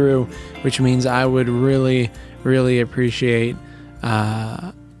way through, which means I would really, really appreciate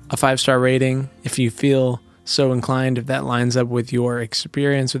a 5-star rating if you feel so inclined, if that lines up with your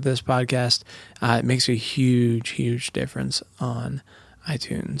experience with this podcast. It makes a huge, huge difference on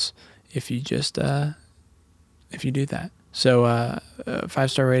iTunes if you just if you do that. So a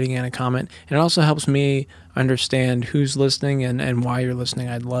 5-star rating and a comment. And it also helps me understand who's listening and why you're listening.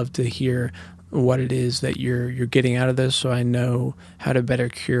 I'd love to hear what it is that you're getting out of this, so I know how to better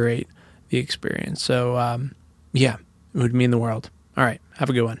curate the experience. So, it would mean the world. All right, have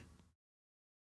a good one.